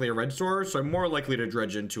exactly a red source, so I'm more likely to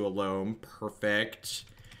dredge into a Loam. Perfect.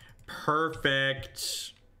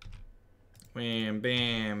 Perfect. Wham,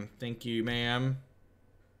 bam. Thank you, ma'am.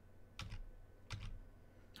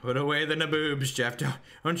 Put away the Naboobs, Jeff.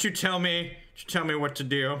 Don't you tell me what to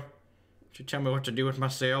do. Don't you tell me what to do with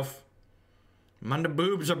myself. My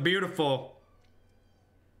Naboobs are beautiful.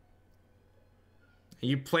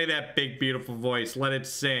 You play that big, beautiful voice. Let it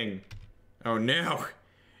sing. Oh no.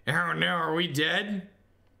 Oh no, are we dead?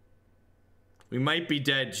 We might be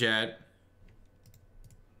dead, chat.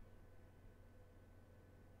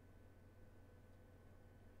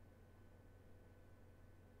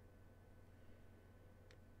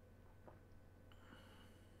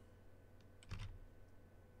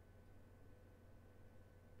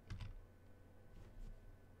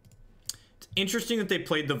 It's interesting that they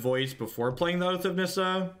played the voice before playing the Oath of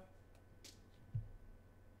Nissa.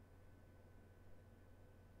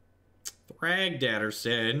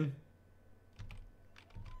 Ragdatterson.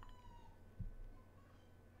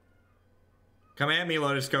 Come at me,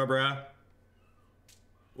 Lotus Cobra.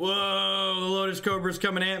 Whoa, the Lotus Cobra's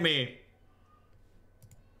coming at me.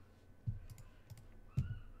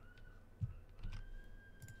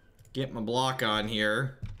 Get my block on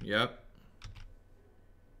here. Yep.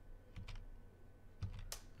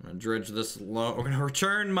 I'm gonna dredge this low. We're gonna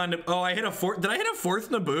return my... Oh, I hit a fourth... Did I hit a fourth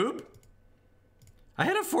Naboob? I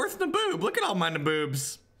had a fourth Nabob. Look at all my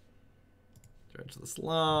Naboobs. Dredge this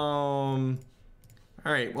Loam.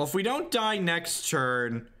 Alright, well, if we don't die next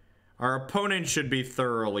turn, our opponent should be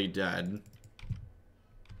thoroughly dead.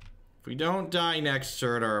 If we don't die next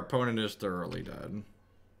turn, our opponent is thoroughly dead.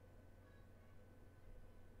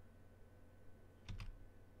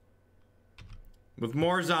 With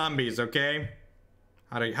more zombies, okay?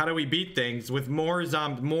 How do we beat things? With more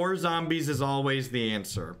zombies is always the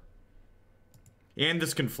answer. And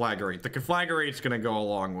this Conflagrate. The Conflagrate's gonna go a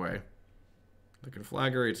long way. The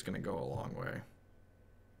Conflagrate's gonna go a long way.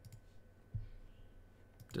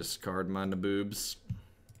 Discard my Naboobs.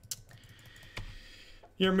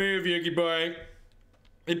 Your move, Yugi boy.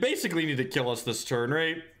 They basically need to kill us this turn,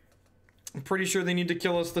 right? I'm pretty sure they need to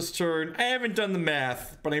kill us this turn. I haven't done the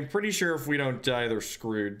math, but I'm pretty sure if we don't die, they're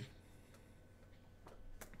screwed.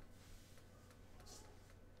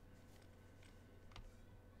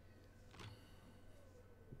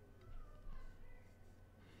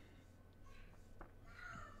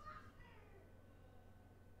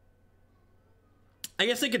 I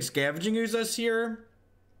guess they could Scavenging Ooze us here.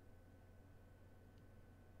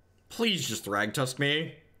 Please just Ragtusk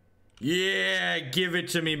me. Yeah, give it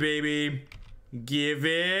to me, baby. Give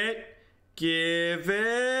it. Give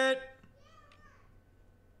it.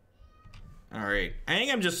 Alright. I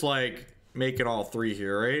think I'm just like making all three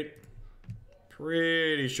here, right?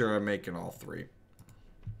 Pretty sure I'm making all three.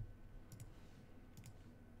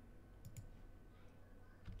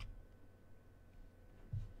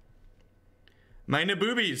 My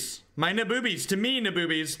Naboobies. My Naboobies. To me,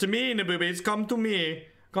 Naboobies. To me, Naboobies. Come to me.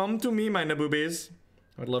 Come to me, my Naboobies.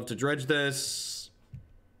 I'd love to dredge this.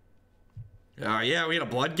 Yeah, we had a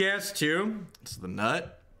Bloodghast too. It's the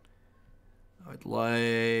nut. I'd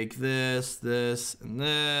like this, this, and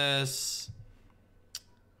this.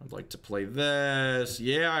 I'd like to play this.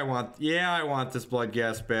 Yeah, I want this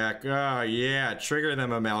Bloodghast back. Oh yeah, trigger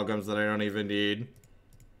them amalgams that I don't even need.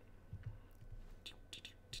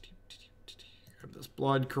 Grab this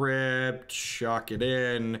Blood Crypt, shock it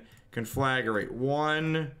in. Conflagrate.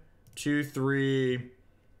 1, 2, 3,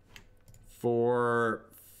 4,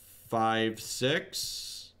 5,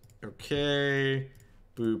 6. Okay.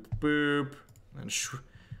 Boop, boop. And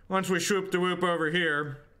once we swoop the whoop over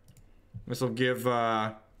here, this will give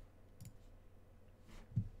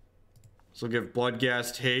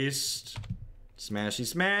Bloodghast haste. Smashy,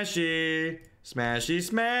 smashy. Smashy,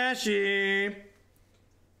 smashy.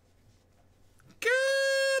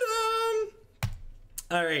 Got him.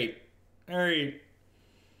 Alright. Alright.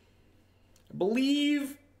 I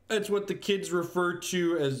believe that's what the kids refer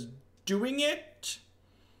to as doing it.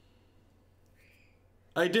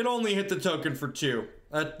 I did only hit the token for 2.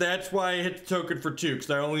 That's why I hit the token for 2, because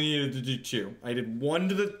I only needed to do 2. I did 1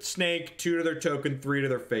 to the snake, 2 to their token, 3 to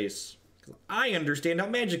their face. I understand how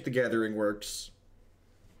Magic the Gathering works.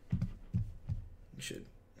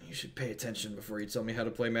 You should pay attention before you tell me how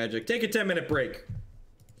to play Magic. Take a 10-minute break.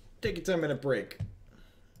 Take a 10-minute break.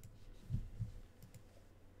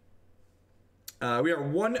 We are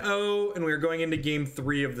 1-0, and we are going into game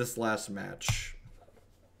 3 of this last match.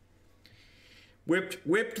 Whipped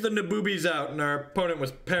the Naboobies out, and our opponent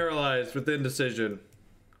was paralyzed with indecision.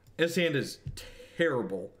 His hand is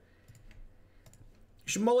terrible.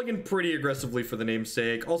 You should mulligan pretty aggressively for the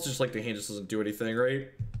namesake. Also, just like the hand just doesn't do anything, right?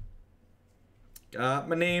 Got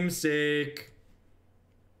my namesake.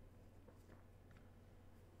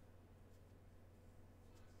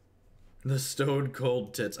 The Stone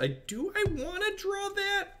Cold Tits. I want to draw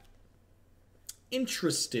that?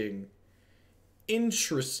 Interesting.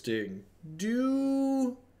 Interesting.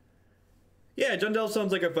 Yeah, Jundell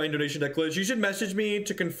sounds like a fine donation decklist. You should message me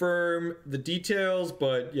to confirm the details,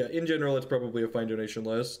 but yeah, in general, it's probably a fine donation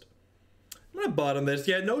list. I'm gonna bottom this.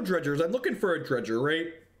 Yeah, no dredgers. I'm looking for a dredger,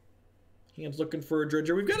 right? Hand's looking for a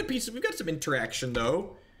dredger. We've got some interaction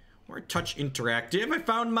though. We're a touch interactive. I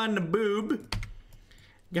found my Naboob.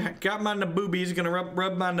 Got my Naboobies. Gonna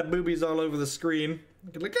rub my Naboobies all over the screen.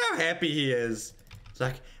 Look how happy he is. It's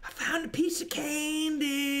like, I found a piece of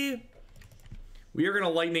candy. We are gonna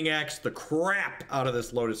lightning axe the crap out of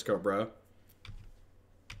this Lotus Cobra.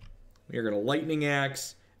 We are gonna lightning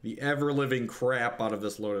axe the ever-living crap out of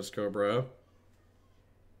this Lotus Cobra.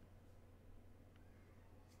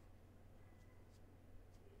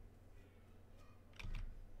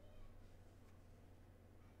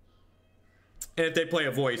 And if they play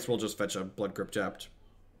a voice, we'll just fetch a Blood Crypt tapped.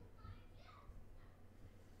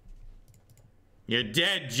 You're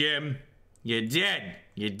dead, Jim. You're dead.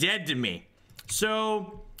 You're dead to me.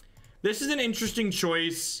 So, this is an interesting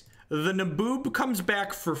choice. The Naboob comes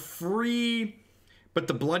back for free, but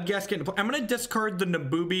the Bloodghast can't. I'm going to discard the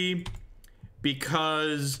Nabooby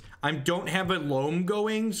because I don't have a Loam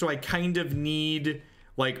going, so I kind of need,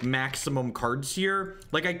 like, maximum cards here.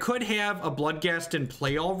 Like, I could have a Bloodghast in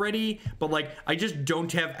play already, but, like, I just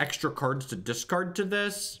don't have extra cards to discard to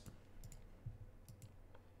this.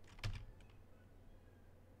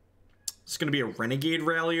 It's going to be a Renegade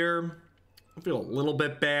Rallier. I feel a little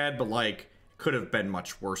bit bad, but, like, could have been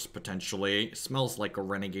much worse, potentially. It smells like a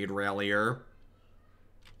Renegade Rallier.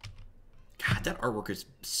 God, that artwork is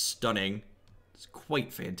stunning. It's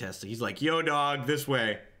quite fantastic. He's like, yo, dog, this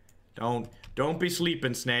way. Don't be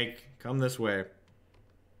sleeping, Snake. Come this way.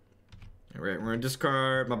 Alright, we're gonna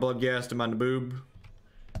discard my Bloodghast and my Naboob.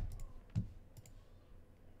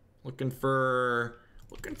 Looking for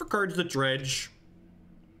cards that dredge.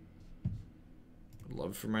 I'd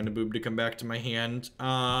love for my Naboob to come back to my hand.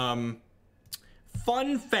 Fun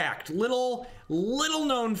fact, little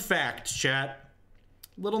known fact, chat.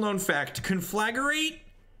 Little known fact, Conflagrate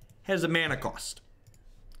has a mana cost.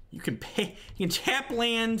 You can tap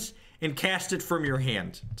lands and cast it from your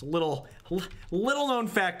hand. It's a little known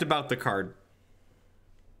fact about the card.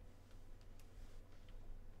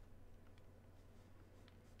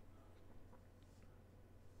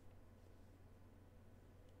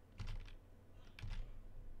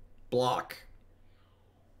 Block.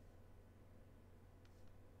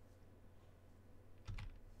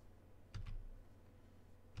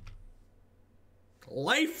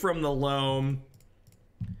 Life from the Loam.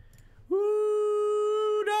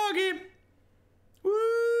 Woo, doggy. Woo,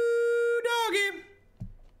 doggy.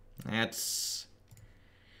 That's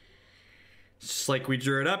just like we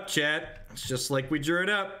drew it up, chat. It's just like we drew it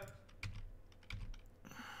up.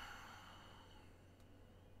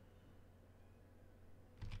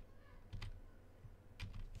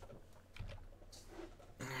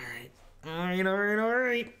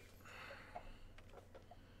 Alright.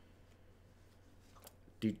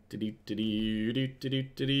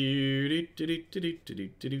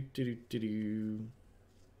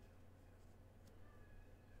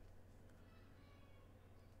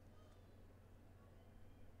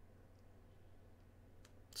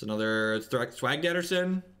 It's another Swag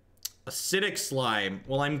Dadderson. Acidic Slime.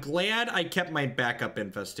 Well, I'm glad I kept my backup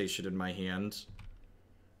infestation in my hand.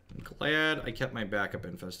 I'm glad I kept my backup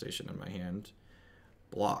infestation in my hand.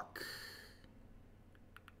 Block.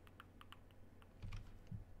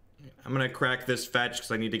 I'm going to crack this fetch because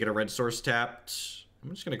I need to get a red source tapped. I'm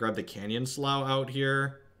just going to grab the Canyon Slough out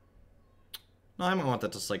here. No, I might want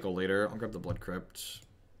that to cycle later. I'll grab the Blood Crypt.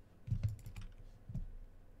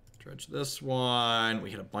 Dredge this one.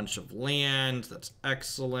 We hit a bunch of land. That's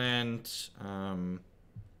excellent. Let's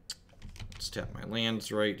tap my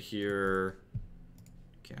lands right here.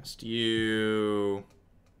 Cast you.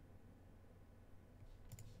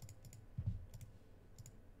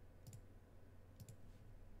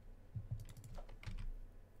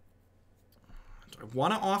 Do I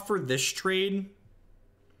want to offer this trade?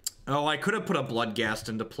 Oh, I could have put a Bloodghast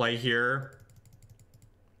into play here.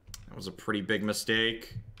 That was a pretty big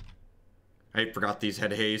mistake. I forgot these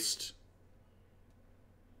had haste.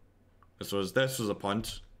 This was a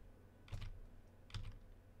punt.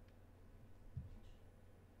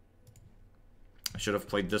 I should have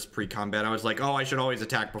played this pre-combat. I was like, oh, I should always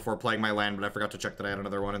attack before playing my land, but I forgot to check that I had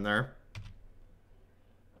another one in there.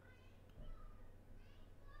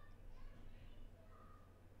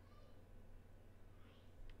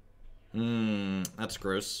 That's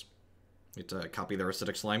gross. Need to copy the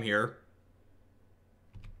Acidic Slime here.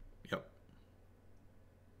 Yep.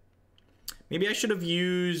 Maybe I should have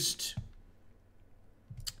used...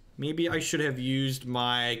 Maybe I should have used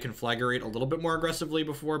my Conflagrate a little bit more aggressively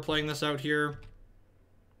before playing this out here.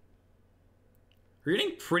 We're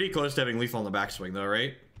getting pretty close to having lethal in the backswing, though,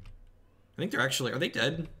 right? I think they're actually... Are they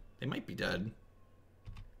dead? They might be dead.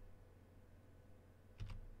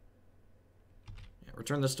 Yeah,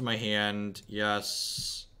 return this to my hand.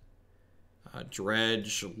 Yes.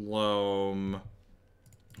 Dredge, Loam.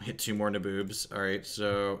 Hit 2 more Naboobs. Alright,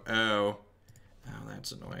 so... Oh,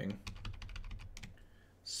 that's annoying.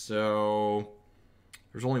 So...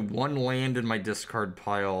 There's only 1 land in my discard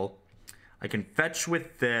pile. I can fetch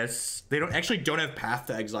with this. They don't have Path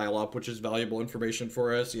to Exile up, which is valuable information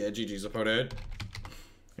for us. Yeah, GG's opponent.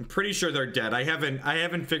 I'm pretty sure they're dead. I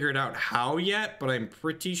haven't figured out how yet, but I'm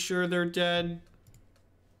pretty sure they're dead.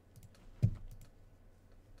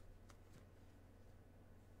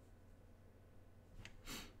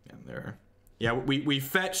 And there. Yeah, we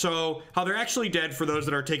fetch. So how they're actually dead, for those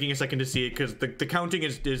that are taking a second to see it, because the counting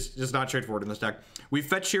is not straightforward in this deck. We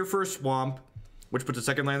fetch here for a swamp, which puts a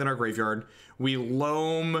second land in our graveyard. We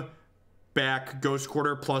loam back Ghost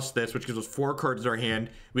Quarter plus this, which gives us 4 cards in our hand.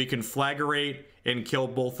 We can Conflagrate and kill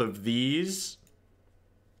both of these.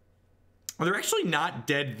 Well, they're actually not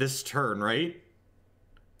dead this turn, right?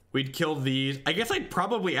 We'd kill these. I guess I'd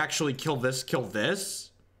probably actually kill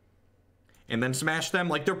this, and then smash them.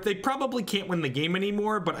 Like, they probably can't win the game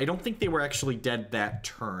anymore, but I don't think they were actually dead that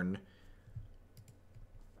turn.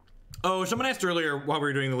 Oh, someone asked earlier while we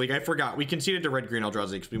were doing the league. I forgot. We conceded to red-green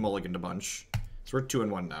Eldrazi because we mulliganed a bunch. So we're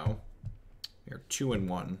 2-1 now. We are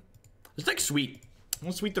 2-1. This deck's sweet. It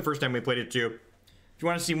was sweet the first time we played it, too. If you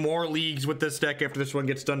want to see more leagues with this deck after this one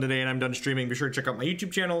gets done today and I'm done streaming, be sure to check out my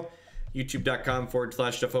YouTube channel,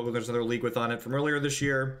 youtube.com/JeffHogan. There's another league with on it from earlier this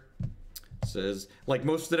year. This is, like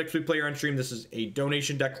most of the decks we play here on stream, this is a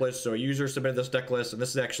donation deck list. So a user submitted this deck list, and this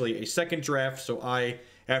is actually a second draft. So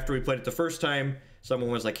after we played it the first time, someone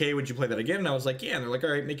was like, hey, would you play that again? And I was like, yeah. And they're like, all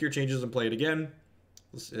right, make your changes and play it again.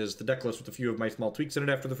 This is the deck list with a few of my small tweaks in it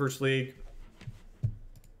after the first league.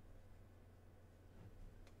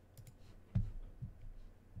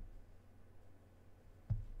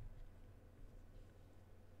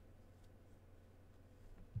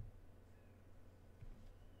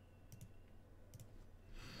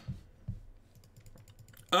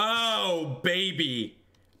 Oh, baby.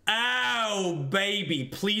 Oh, baby.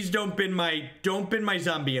 Please don't bin my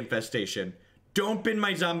Zombie Infestation. Don't bin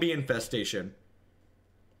my Zombie Infestation.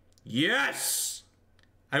 Yes!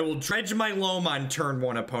 I will dredge my Loam on turn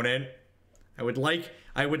 1, opponent. I would like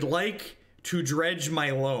to dredge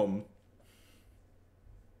my Loam.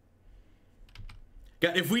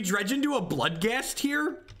 God, if we dredge into a Bloodghast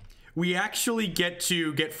here, we actually get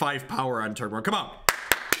 5 power on turn 1. Come on.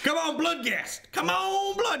 Come on, Bloodghast! Come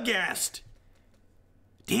on, Bloodghast!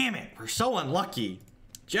 Damn it, we're so unlucky.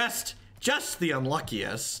 Just the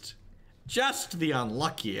unluckiest. Just the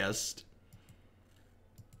unluckiest.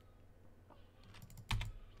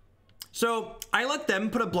 So, I let them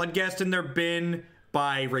put a Bloodghast in their bin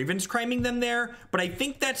by Ravens criming them there, but I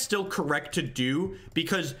think that's still correct to do,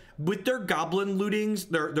 because with their Goblin lootings,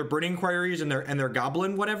 their Burning Inquiries and their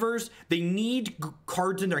Goblin whatevers, they need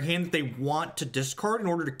cards in their hand that they want to discard in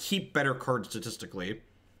order to keep better cards statistically.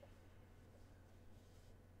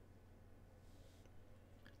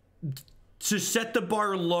 to set the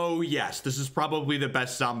bar low, yes, this is probably the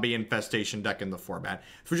best Zombie Infestation deck in the format.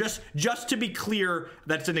 For just to be clear,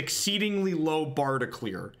 that's an exceedingly low bar to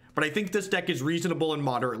clear. But I think this deck is reasonable and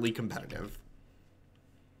moderately competitive.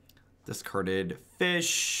 Discarded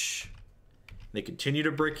Fish. They continue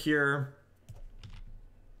to brick here.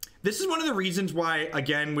 This is one of the reasons why,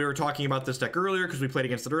 again, we were talking about this deck earlier because we played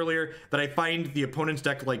against it earlier, that I find the opponent's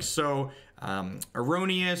deck like so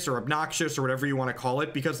erroneous or obnoxious or whatever you want to call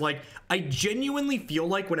it, because like I genuinely feel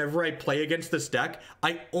like whenever I play against this deck,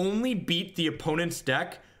 I only beat the opponent's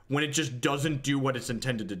deck when it just doesn't do what it's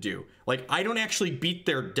intended to do. Like I don't actually beat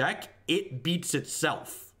their deck, it beats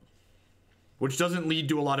itself, which doesn't lead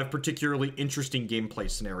to a lot of particularly interesting gameplay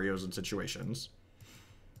scenarios and situations.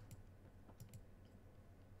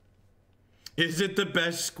 Is it the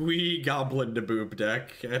best Squee Goblin Nabob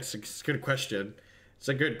deck? That's a good question. It's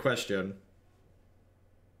a good question.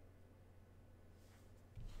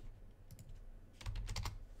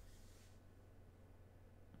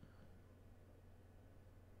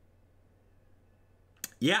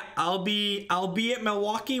 Yeah, I'll be at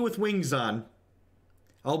Milwaukee with wings on.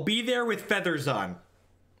 I'll be there with feathers on.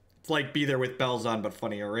 It's like be there with bells on, but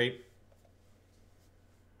funnier, right?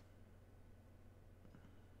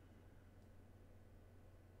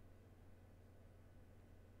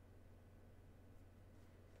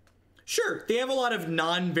 Sure, they have a lot of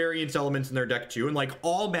non-variance elements in their deck too, and like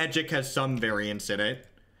all Magic has some variance in it.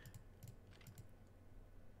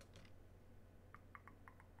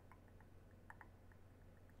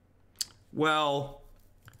 Well,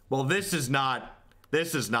 this is not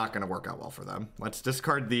going to work out well for them. Let's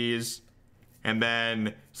discard these. And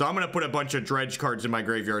then, so I'm going to put a bunch of dredge cards in my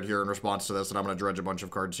graveyard here in response to this, and I'm going to dredge a bunch of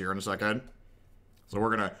cards here in a second. So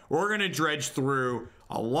we're going to dredge through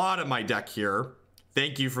a lot of my deck here.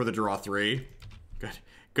 Thank you for the draw 3.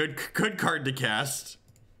 Good card to cast.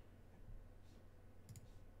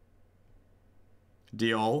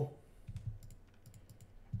 Deal.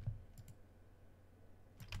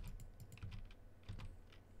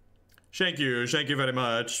 Thank you very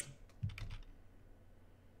much.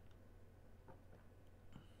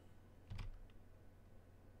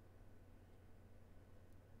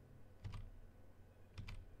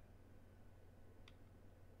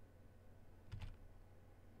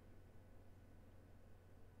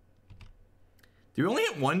 Do we only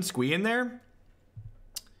hit one Squee in there?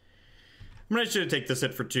 I'm gonna should take this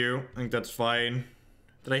hit for 2. I think that's fine.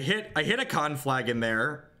 Did I hit a Conflag in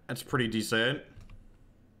there? That's pretty decent.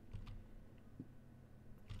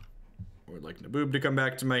 I would like Nabob to come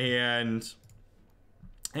back to my hand.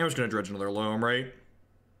 And I was gonna dredge another Loam, right?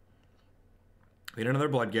 Hit another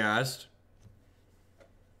Bloodghast.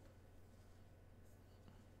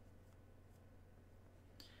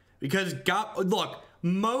 Because look,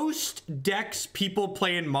 most decks people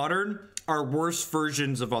play in Modern are worse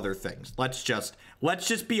versions of other things. Let's just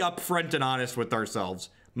be upfront and honest with ourselves.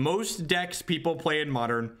 Most decks people play in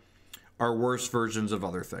Modern are worse versions of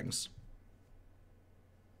other things.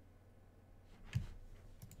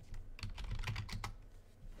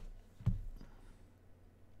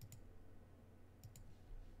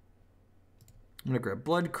 I'm gonna grab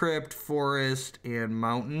Blood Crypt, Forest, and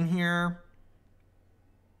Mountain here.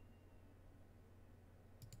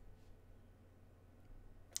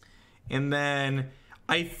 And then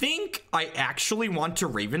I think I actually want to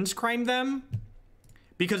Ravenscrime them.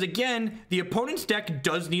 Because again, the opponent's deck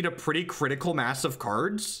does need a pretty critical mass of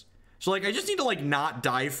cards. So like I just need to like not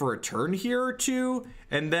die for a turn here or two.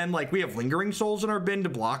 And then like we have Lingering Souls in our bin to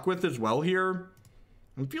block with as well here.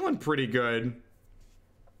 I'm feeling pretty good.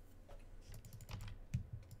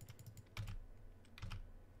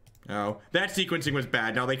 Oh, that sequencing was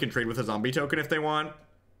bad. Now they can trade with a zombie token if they want.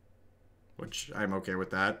 Which I'm okay with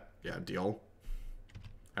that. Yeah, deal.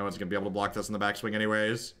 I wasn't gonna be able to block this in the backswing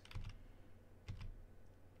anyways.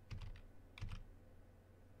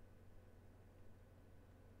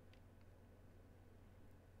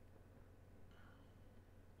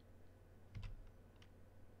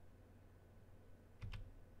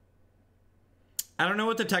 I don't know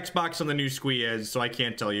what the text box on the new Squee is, so I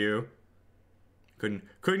can't tell you.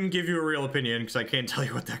 Couldn't give you a real opinion because I can't tell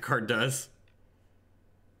you what that card does.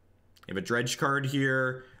 You have a dredge card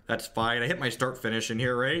here. That's fine. I hit my start finish in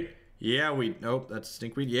here, right? Yeah, nope, that's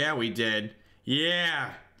Stinkweed. Yeah, we did.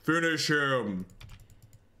 Yeah, finish him.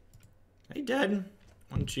 He dead.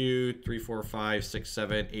 1, 2, 3, 4, 5, 6,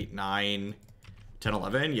 7, 8, 9, 10,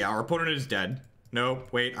 11. Yeah, our opponent is dead. Nope,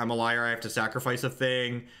 wait, I'm a liar. I have to sacrifice a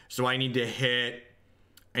thing. So I need to hit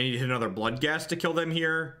another Bloodghast to kill them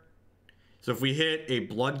here. So if we hit a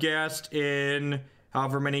Bloodghast in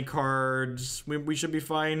however many cards, we should be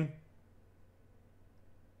fine.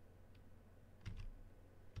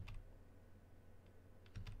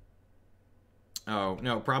 Oh,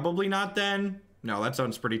 no, probably not then. No, that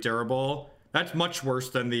sounds pretty terrible. That's much worse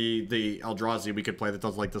than the Eldrazi we could play that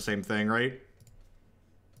does like the same thing, right?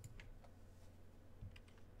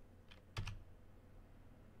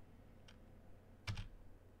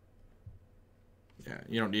 Yeah,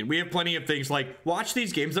 you don't need... We have plenty of things, like, watch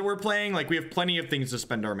these games that we're playing. Like, we have plenty of things to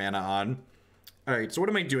spend our mana on. Alright, so what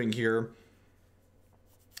am I doing here?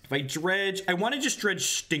 If I dredge... I want to just dredge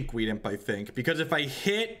Stinkweed Imp, I think. Because if I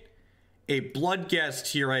hit a Bloodghast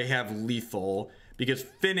here, I have lethal. Because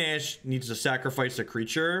Finish needs to sacrifice a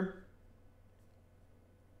creature.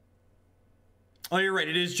 Oh, you're right.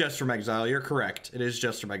 It is just from exile. You're correct. It is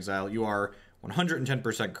just from exile. You are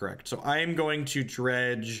 110% correct. So I'm going to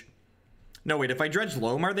dredge... No, wait. If I dredge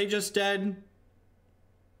Loam, are they just dead?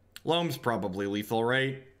 Loam's probably lethal,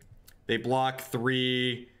 right? They block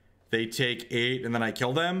 3. They take 8, and then I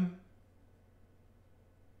kill them.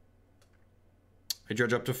 I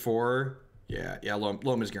dredge up to 4. Yeah,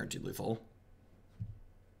 Loam is guaranteed lethal.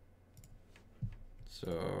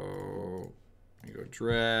 So I go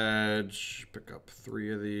dredge, pick up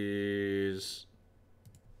 3 of these.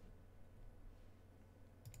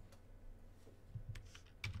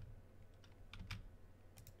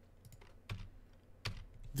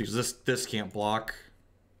 Because this can't block.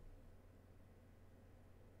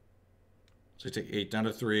 So I take 8 down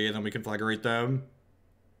to 3, and then we conflagrate them.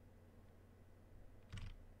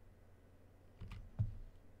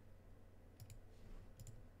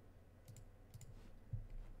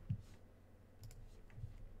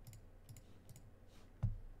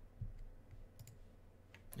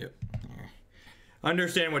 Yep.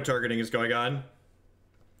 Understand what targeting is going on.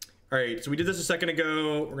 All right, so we did this a second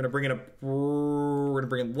ago. We're gonna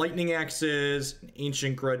bring in lightning axes,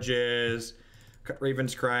 ancient grudges, cut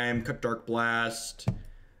Raven's Crime, cut Darkblast.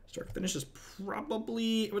 Start finish is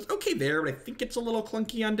probably, it was okay there, but I think it's a little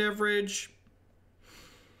clunky on average.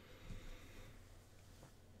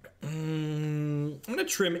 I'm gonna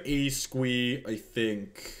trim a Squee, I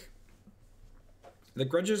think. The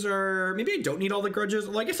grudges are... Maybe I don't need all the grudges.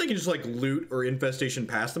 Well, I guess I can just, like, loot or infestation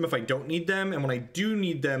past them if I don't need them. And when I do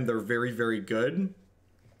need them, they're very, very good.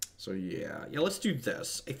 So, yeah. Yeah, let's do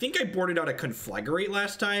this. I think I boarded out a Conflagrate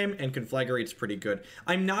last time, and Conflagrate's pretty good.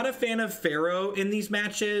 I'm not a fan of Pharaoh in these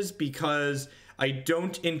matches because I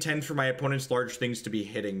don't intend for my opponent's large things to be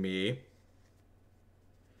hitting me.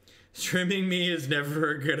 Trimming me is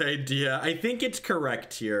never a good idea. I think it's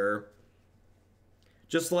correct here.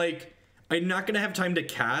 Just, like... I'm not going to have time to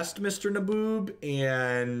cast Mr. Nabob,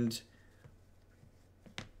 and...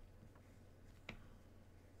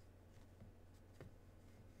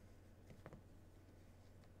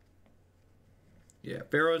 Yeah,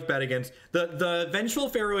 Pharaoh's bad against... The Vengeful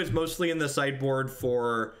Pharaoh is mostly in the sideboard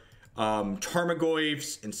for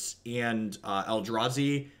Tarmogoyfs and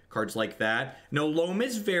Eldrazi, cards like that. No, Loam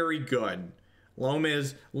is very good. Loam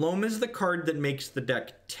is the card that makes the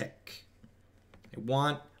deck tick. I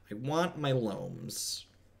want my Loams.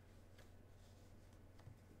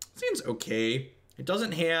 Seems okay. It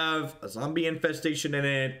doesn't have a zombie infestation in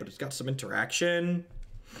it, but it's got some interaction.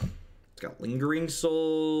 It's got Lingering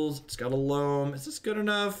Souls. It's got a Loam. Is this good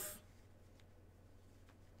enough?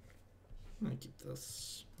 I'm gonna keep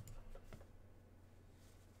this.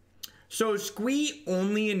 So Squee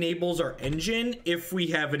only enables our engine if we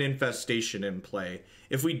have an infestation in play.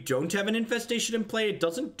 If we don't have an infestation in play, it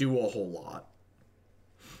doesn't do a whole lot.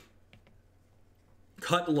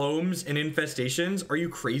 Cut Loams and infestations? Are you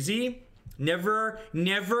crazy? Never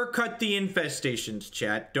cut the infestations,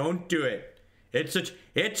 chat. Don't do it. It's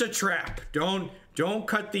a trap. Don't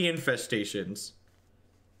cut the infestations.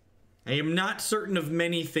 I am not certain of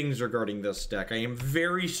many things regarding this deck. I am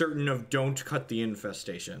very certain of don't cut the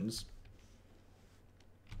infestations.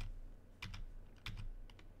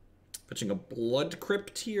 Fetching a Blood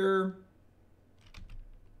Crypt here.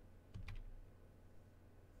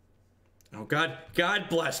 Oh, God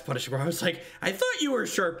bless Punisher. I was like, I thought you were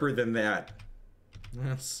sharper than that.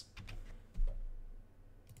 Yes.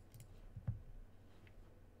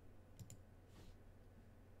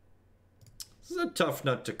 This is a tough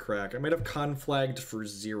nut to crack. I might have conflagged for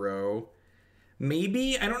 0.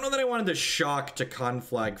 Maybe? I don't know that I wanted the shock to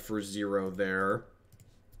conflag for 0 there.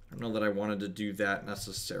 I don't know that I wanted to do that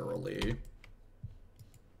necessarily.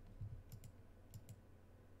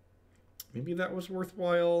 Maybe that was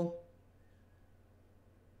worthwhile.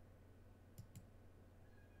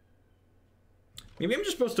 Maybe I'm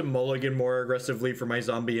just supposed to mulligan more aggressively for my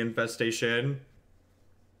zombie infestation.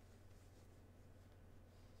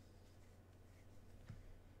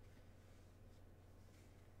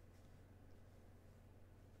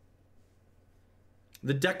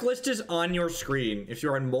 The deck list is on your screen. If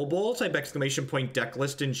you're on mobile, type !deck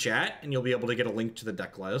list in chat, and you'll be able to get a link to the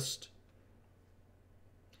deck list.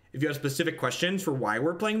 If you have specific questions for why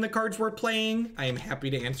we're playing the cards we're playing, I am happy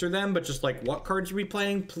to answer them, but just like, what cards are we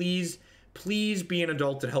playing? Please be an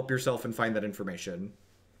adult and help yourself and find that information.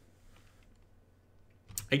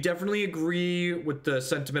 I definitely agree with the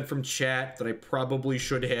sentiment from chat that I probably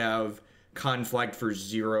should have Conflagged for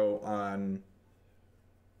 0 on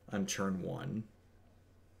turn 1.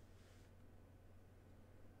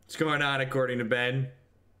 What's going on, according to Ben?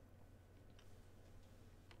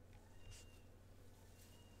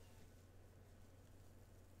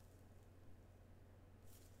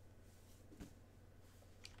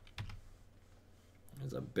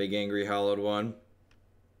 There's a big angry hollowed one.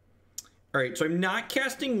 All right, so I'm not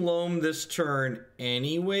casting Loam this turn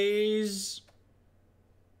anyways.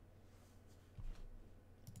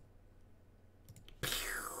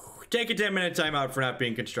 Take a 10-minute timeout for not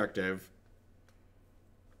being constructive.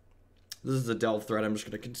 This is a delve threat. I'm just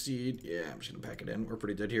going to concede. Yeah, I'm just going to pack it in. We're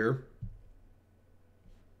pretty dead here.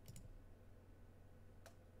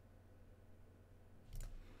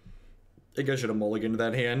 I think I should have mulliganed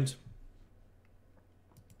that hand.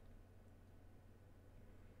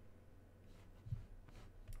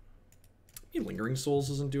 Maybe Lingering Souls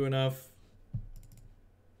doesn't do enough.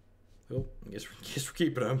 Oh, I guess we're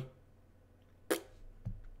keeping him.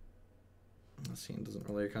 Ascian doesn't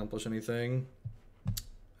really accomplish anything.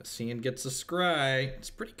 Ascian gets a scry. It's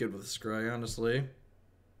pretty good with a scry, honestly.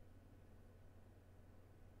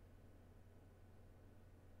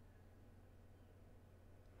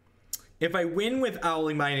 If I win with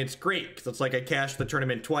Owling Mine, it's great, because it's like I cashed the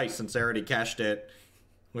tournament twice since I already cashed it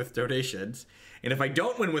with donations. And if I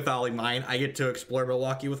don't win with Owling Mine, I get to explore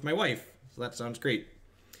Milwaukee with my wife. So that sounds great.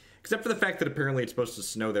 Except for the fact that apparently it's supposed to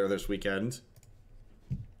snow there this weekend.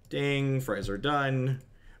 Ding, fries are done.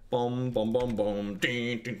 Boom, boom, boom, boom.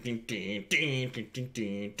 Ding, ding, ding, ding, ding, ding, ding,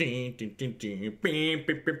 ding, ding, ding, ding, ding. Bing,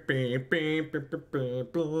 bing, bing, bing, bing, bing, bing, bing,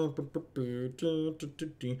 boom, boom, boom, boom,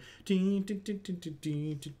 ding, ding, ding, ding,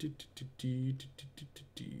 ding, ding, ding, ding, ding,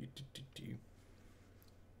 ding, ding, ding.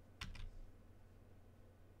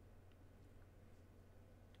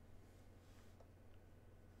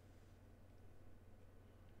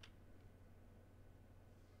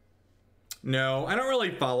 No, I don't really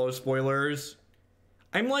follow spoilers.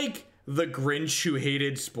 I'm like the Grinch who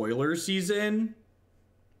hated spoiler season.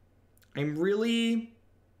 I'm really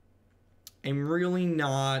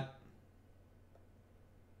not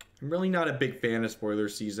a big fan of spoiler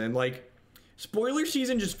season. Like, spoiler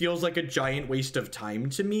season just feels like a giant waste of time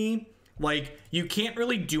to me. Like, you can't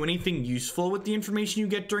really do anything useful with the information you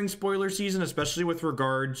get during spoiler season, especially with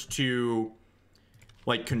regards to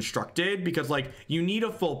like constructed, because like you need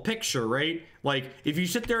a full picture, right? Like if you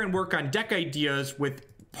sit there and work on deck ideas with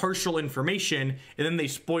partial information and then they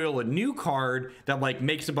spoil a new card that like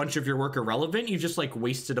makes a bunch of your work irrelevant, you just like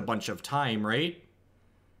wasted a bunch of time, right?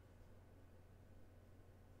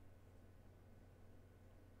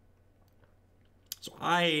 So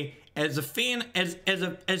I, as a fan, as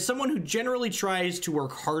someone who generally tries to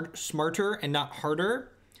work smarter and not harder,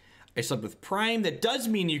 I sub with Prime. That does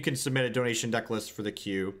mean you can submit a donation deck list for the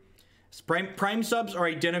queue. Prime subs are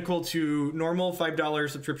identical to normal $5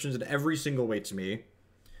 subscriptions in every single way to me.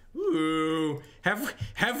 Ooh, have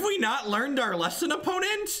we not learned our lesson,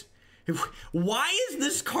 opponent? Why is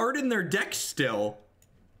this card in their deck still?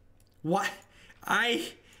 Why?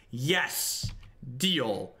 Yes,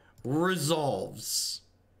 deal, resolves.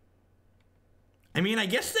 I mean, I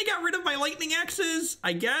guess they got rid of my lightning axes,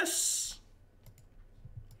 I guess.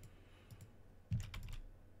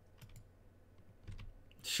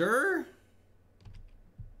 Sure.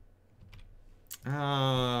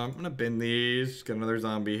 I'm gonna bin these. Got another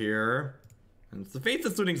zombie here. And the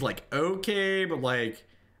Faithless Looting's like, okay, but like,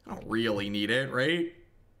 I don't really need it, right?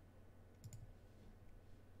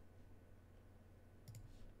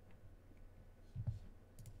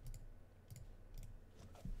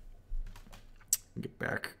 Get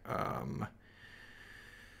back.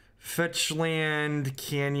 Fetch land,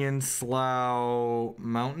 Canyon Slough,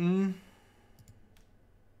 Mountain.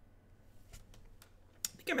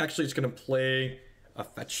 I think I'm actually just going to play a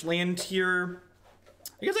fetch land here.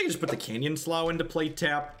 I guess I can just put the Canyon Slough into play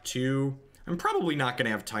tap, too. I'm probably not going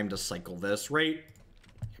to have time to cycle this, right?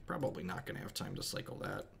 I'm probably not going to have time to cycle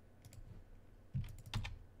that.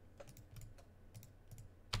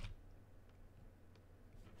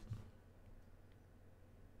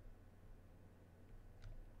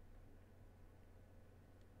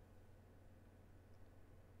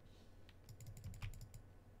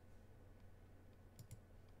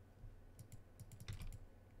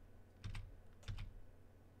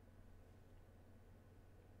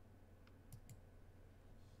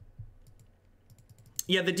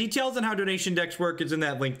 Yeah, the details on how donation decks work is in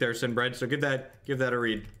that link there, Sinbred, so give that a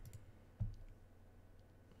read.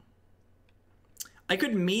 I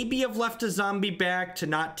could maybe have left a zombie back to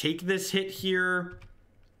not take this hit here.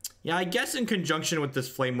 Yeah, I guess in conjunction with this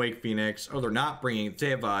Flamewake Phoenix. Oh, they're not bringing... They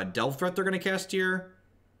have a Delve Threat they're going to cast here.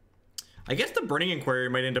 I guess the Burning Inquiry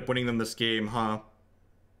might end up winning them this game, huh?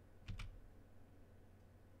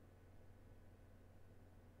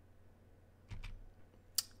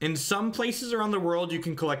 In some places around the world, you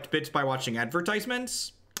can collect bits by watching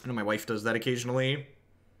advertisements. I know my wife does that occasionally.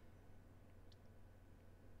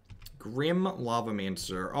 Grim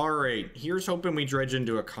Lavamancer. All right, here's hoping we dredge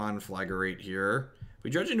into a Conflagrate here. If we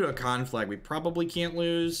dredge into a Conflag, we probably can't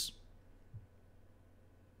lose.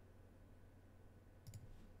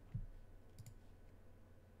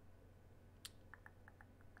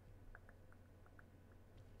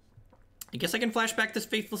 I guess I can flashback this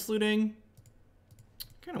Faithless Looting.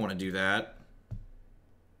 Kind of want to do that. I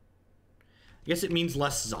guess it means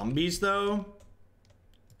less zombies, though.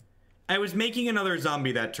 I was making another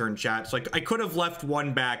zombie that turn, chat, so I could have left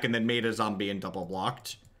one back and then made a zombie and double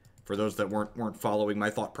blocked. For those that weren't following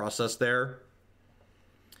my thought process there.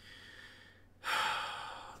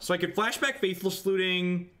 So I could flashback Faithless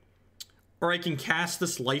Looting, or I can cast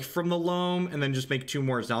this Life from the Loam and then just make 2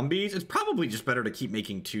 more zombies. It's probably just better to keep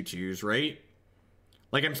making 2/2s, right?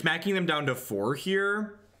 Like, I'm smacking them down to 4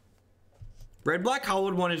 here. Red-Black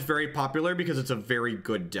Hollowed one is very popular because it's a very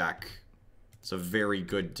good deck. It's a very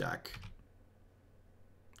good deck.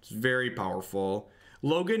 It's very powerful.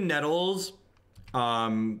 Logan Nettles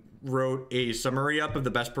wrote a summary up of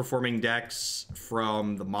the best performing decks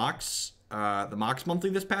from the Mox Monthly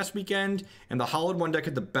this past weekend, and the Hollowed one deck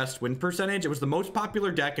had the best win percentage. It was the most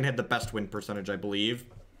popular deck and had the best win percentage, I believe.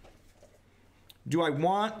 Do I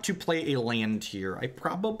want to play a land here? I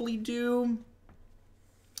probably do.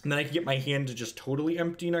 And then I can get my hand to just totally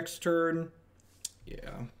empty next turn.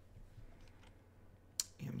 Yeah.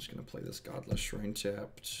 I'm just going to play this Godless Shrine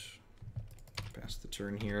tapped. Pass the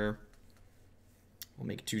turn here. We'll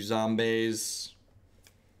make 2 zombies.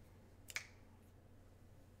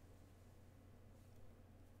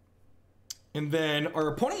 And then our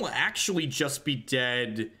opponent will actually just be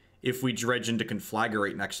dead if we dredge into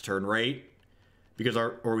Conflagrate next turn, right? Because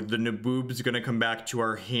the Naboob's going to come back to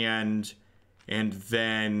our hand, and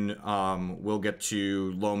then we'll get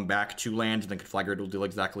to Loam back 2 lands, and then Conflagrate will do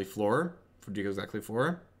exactly 4. Do exactly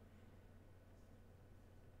 4.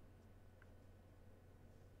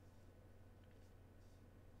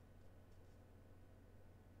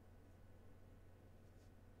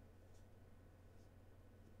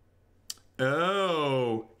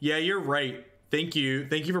 Oh, yeah, you're right. Thank you.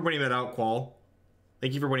 Thank you for pointing that out, Qual.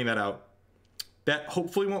 Thank you for pointing that out. That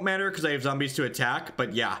hopefully won't matter because I have zombies to attack,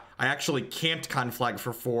 but yeah, I actually can't conflag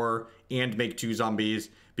for 4 and make 2 zombies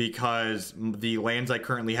because the lands I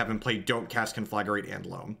currently have in play don't cast Conflagrate and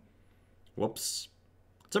Loam. Whoops.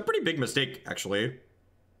 It's a pretty big mistake, actually.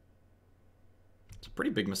 It's a pretty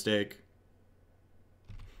big mistake.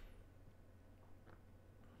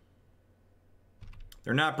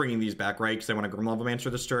 They're not bringing these back, right? Because they want to Grim Lavamancer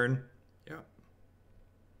this turn. Yeah.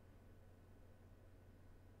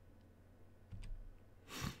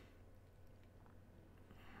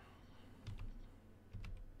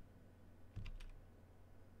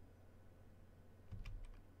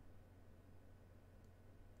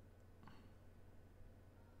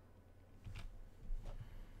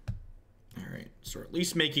 All right. So at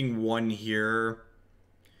least making 1 here.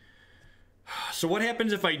 So what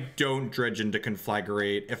happens if I don't dredge into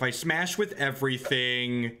Conflagrate? If I smash with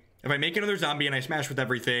everything, if I make another zombie and I smash with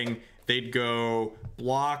everything, they'd go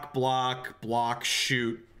block, block, block,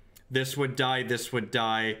 shoot. This would die, this would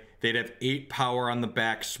die. They'd have 8 power on the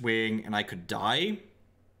backswing, and I could die.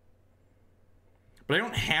 But I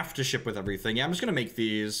don't have to ship with everything. Yeah, I'm just gonna make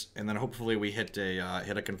these, and then hopefully we hit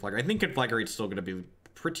a Conflagrate. I think Conflagrate's still gonna be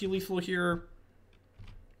pretty lethal here.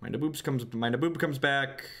 My Nabob comes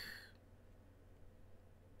back.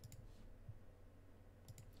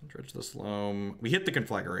 Dredge this Loam. We hit the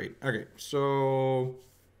Conflagrate. Okay, so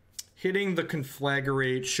hitting the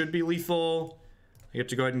Conflagrate should be lethal. I get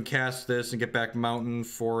to go ahead and cast this and get back Mountain,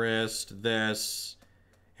 Forest, this.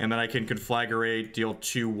 And then I can Conflagrate, deal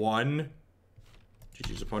 2-1.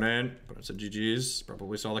 GG's opponent. Opponent said GG's.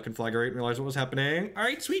 Probably saw the Conflagrate and realized what was happening. All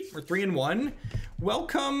right, sweet. We're 3-1.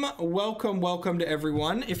 Welcome, welcome, welcome to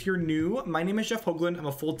everyone. If you're new, my name is Jeff Hoagland. I'm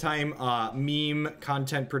a full-time meme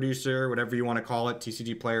content producer, whatever you want to call it,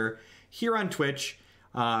 TCG player here on Twitch.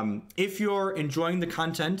 If you're enjoying the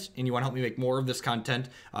content and you want to help me make more of this content,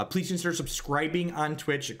 please consider subscribing on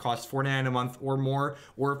Twitch. It costs $4.99 a month or more.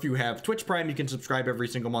 Or if you have Twitch Prime, you can subscribe every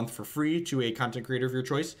single month for free to a content creator of your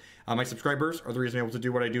choice. My subscribers are the reason I'm able to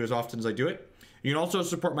do what I do as often as I do it. You can also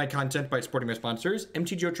support my content by supporting my sponsors.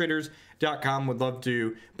 MTGOtraders.com would love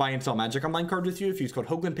to buy and sell Magic Online cards with you. If you use code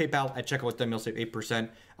Hoagland PayPal at checkout with them, you'll save 8%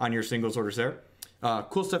 on your singles orders there.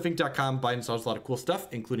 CoolStuffInc.com, buy and sells a lot of cool stuff,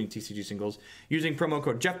 including TCG singles. Using promo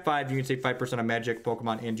code Jeff5, you can save 5% on Magic,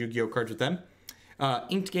 Pokemon, and Yu-Gi-Oh cards with them.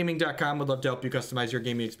 InkedGaming.com would love to help you customize your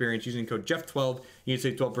gaming experience using code Jeff12. You can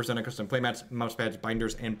save 12% on custom playmats, mouse pads,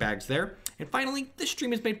 binders, and bags there. And finally, this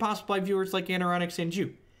stream is made possible by viewers like Anaronics and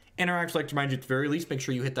you. Anaronics like to remind you at the very least, make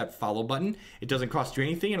sure you hit that follow button. It doesn't cost you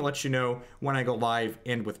anything, and it lets you know when I go live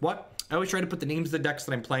and with what. I always try to put the names of the decks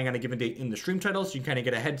that I'm playing on a given date in the stream title, so you can kind of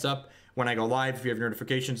get a heads up when I go live if you have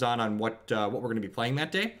notifications on what we're going to be playing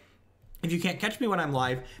that day. If you can't catch me when I'm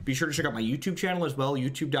live, be sure to check out my YouTube channel as well,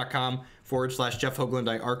 youtube.com/Jeff Hoagland.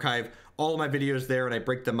 I archive all of my videos there, and I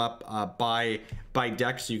break them up by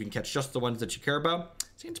deck, so you can catch just the ones that you care about.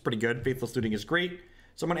 Seems pretty good. Faithless Looting is great.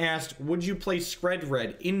 Someone asked, would you play Scred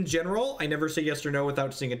Red? In general, I never say yes or no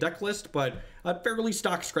without seeing a deck list, but a fairly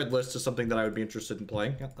stock Scred list is something that I would be interested in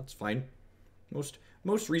playing. Yeah, that's fine.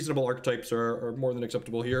 Most reasonable archetypes are more than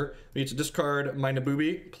acceptable here. We need to discard my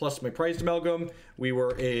Nabob plus my Prized Amalgam. We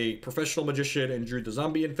were a professional magician and drew the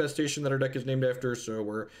Zombie Infestation that our deck is named after, so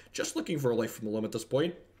we're just looking for a life from the Loam at this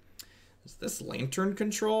point. Is this Lantern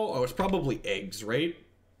Control? Oh, it's probably eggs, right?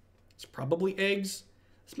 It's probably eggs.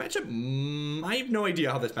 This matchup, I have no idea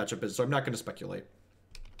how this matchup is, so I'm not going to speculate.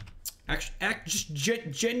 Just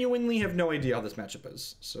genuinely have no idea how this matchup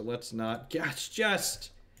is. So let's not, gosh,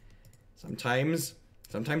 just, sometimes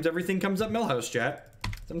everything comes up Millhouse, chat.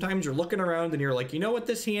 Sometimes you're looking around and you're like, you know what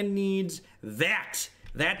this hand needs? That's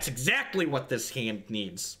exactly what this hand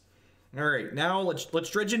needs. All right, now let's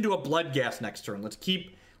dredge into a Bloodghast next turn. Let's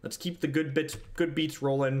keep the good beats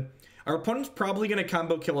rolling. Our opponent's probably going to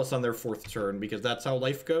combo kill us on their 4th turn because that's how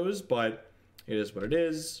life goes, but it is what it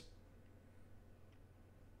is.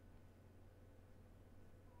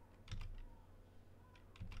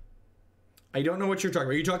 I don't know what you're talking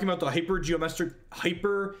about. Are you talking about the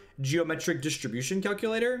hypergeometric distribution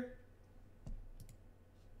calculator?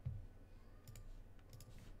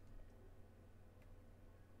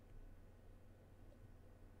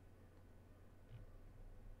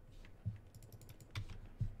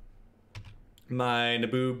 My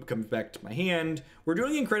Nabob comes back to my hand. We're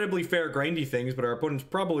doing incredibly fair, grindy things, but our opponent's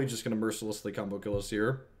probably just going to mercilessly combo kill us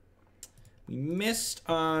here. We missed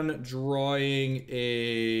on drawing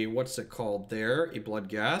a, what's it called there? A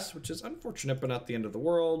Bloodghast, which is unfortunate, but not the end of the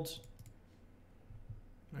world.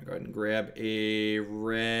 I'll go ahead and grab a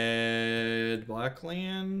red-black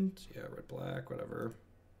land. Yeah, red-black, whatever.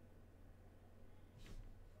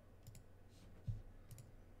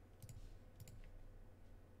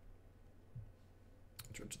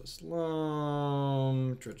 Dredge this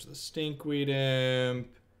Loam, dredge the Stinkweed Imp,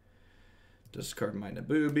 discard my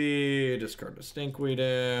Nabob, discard the Stinkweed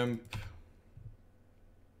Imp.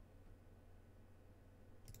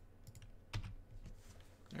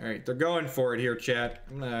 All right, they're going for it here, chat.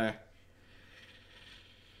 I'm gonna...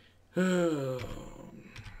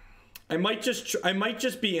 I might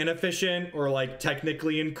just be inefficient or like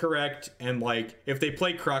technically incorrect, and like if they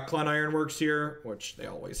play Krark-Clan Ironworks here, which they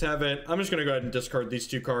always have it, I'm just gonna go ahead and discard these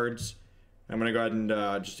 2 cards. I'm gonna go ahead and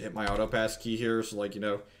just hit my auto pass key here, so like, you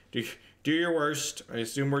know, do your worst. I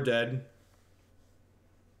assume we're dead.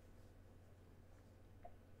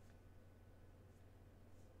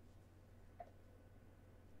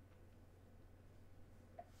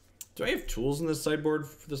 Do I have tools in this sideboard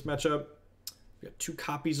for this matchup? We got 2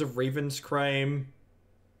 copies of Raven's Crime.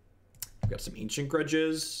 We've got some Ancient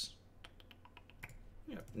Grudges.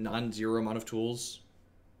 Yeah, non-zero amount of tools.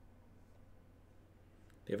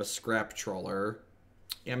 They have a Scrap Trawler.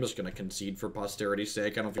 Yeah, I'm just gonna concede for posterity's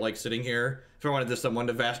sake. I don't feel like sitting here. If I wanted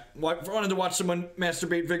to watch someone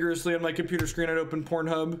masturbate vigorously on my computer screen, I'd open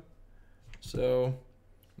Pornhub. So,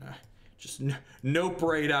 just nope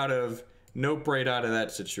right out of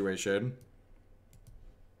that situation.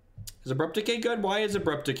 Is Abrupt Decay good? Why is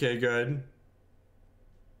Abrupt Decay good?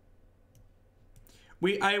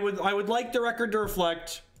 I would like the record to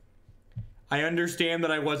reflect. I understand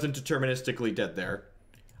that I wasn't deterministically dead there.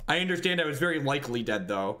 I understand I was very likely dead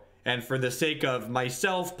though, and for the sake of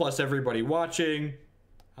myself plus everybody watching,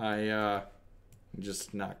 I'm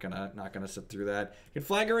just not gonna sit through that.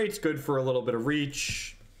 Conflagrate's good for a little bit of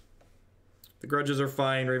reach. The grudges are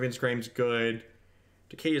fine. Raven's Crime's good.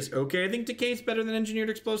 Decay is okay. I think Decay is better than Engineered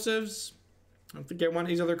Explosives. I don't think I want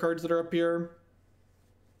these other cards that are up here.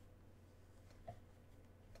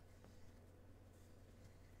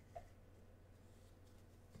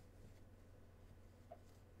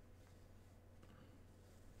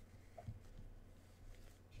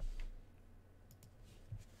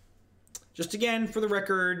 Just again, for the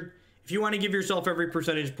record, if you want to give yourself every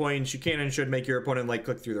percentage points, you can and should make your opponent like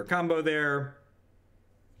click through their combo there.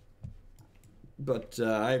 But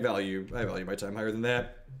I value my time higher than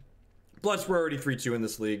that. Plus, we're already 3-2 in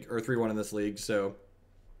this league, or 3-1 in this league, so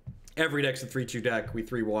every deck's a 3-2 deck. We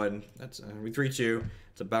 3-1. That's we 3-2.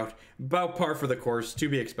 It's about par for the course, to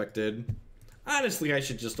be expected. Honestly, I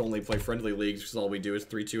should just only play friendly leagues because all we do is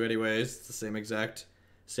 3-2 anyways. It's the same exact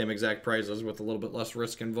prizes with a little bit less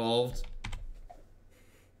risk involved.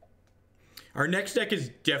 Our next deck is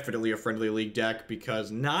definitely a friendly league deck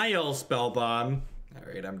because Nile Spellbomb.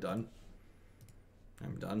 All right, I'm done.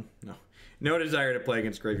 No desire to play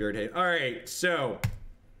against Graveyard Hate. All right, so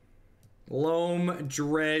Loam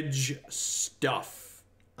Dredge stuff.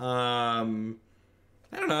 I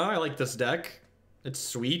don't know. I like this deck. It's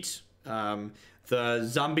sweet. The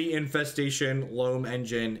Zombie Infestation Loam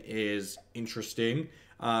engine is interesting.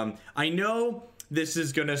 I know this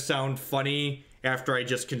is gonna sound funny after I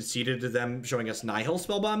just conceded to them showing us Nihil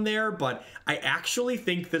Spellbomb there, but I actually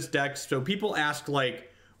think this deck, so people ask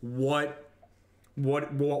like, why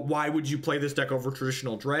would you play this deck over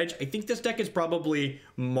traditional Dredge? I think this deck is probably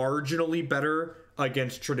marginally better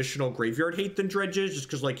against traditional Graveyard Hate than Dredge is, just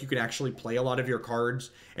because like you can actually play a lot of your cards,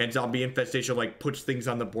 and Zombie Infestation like puts things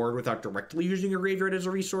on the board without directly using your graveyard as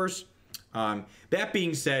a resource. That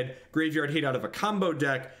being said, Graveyard Hate out of a combo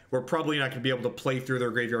deck, we're probably not going to be able to play through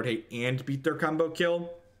their Graveyard Hate and beat their combo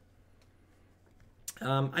kill.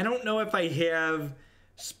 I don't know if I have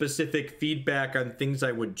specific feedback on things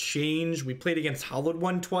I would change. We played against Hollowed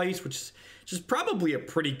One twice, which is probably a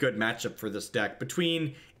pretty good matchup for this deck.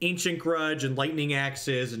 Between Ancient Grudge and Lightning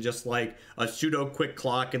Axes and just like a pseudo quick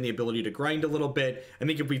clock and the ability to grind a little bit, I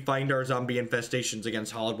think if we find our Zombie Infestations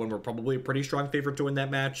against Hollowed One, we're probably a pretty strong favorite to win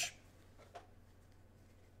that match.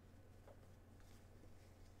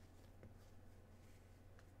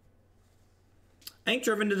 I think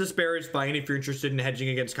Driven to Despair is fine if you're interested in hedging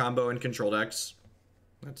against combo and control decks.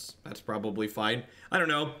 That's probably fine. I don't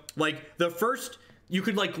know. Like, the first... You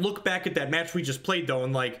could, like, look back at that match we just played, though,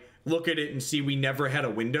 and, like, look at it and see we never had a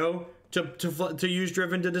window to use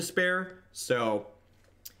Driven to Despair. So,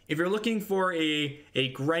 if you're looking for a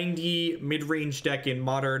grindy mid-range deck in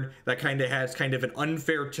Modern that kind of has kind of an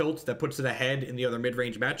unfair tilt that puts it ahead in the other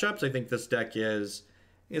mid-range matchups, I think this deck is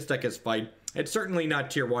fine. It's certainly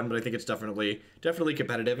not tier 1, but I think it's definitely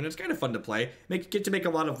competitive, and it's kind of fun to play. Get to make a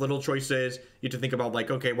lot of little choices. You get to think about,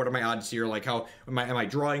 like, okay, what are my odds here? Like, how am I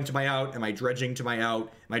drawing to my out? Am I dredging to my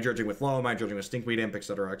out? Am I dredging with Loam? Am I dredging with Stinkweed Imp,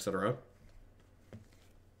 etc., etc.?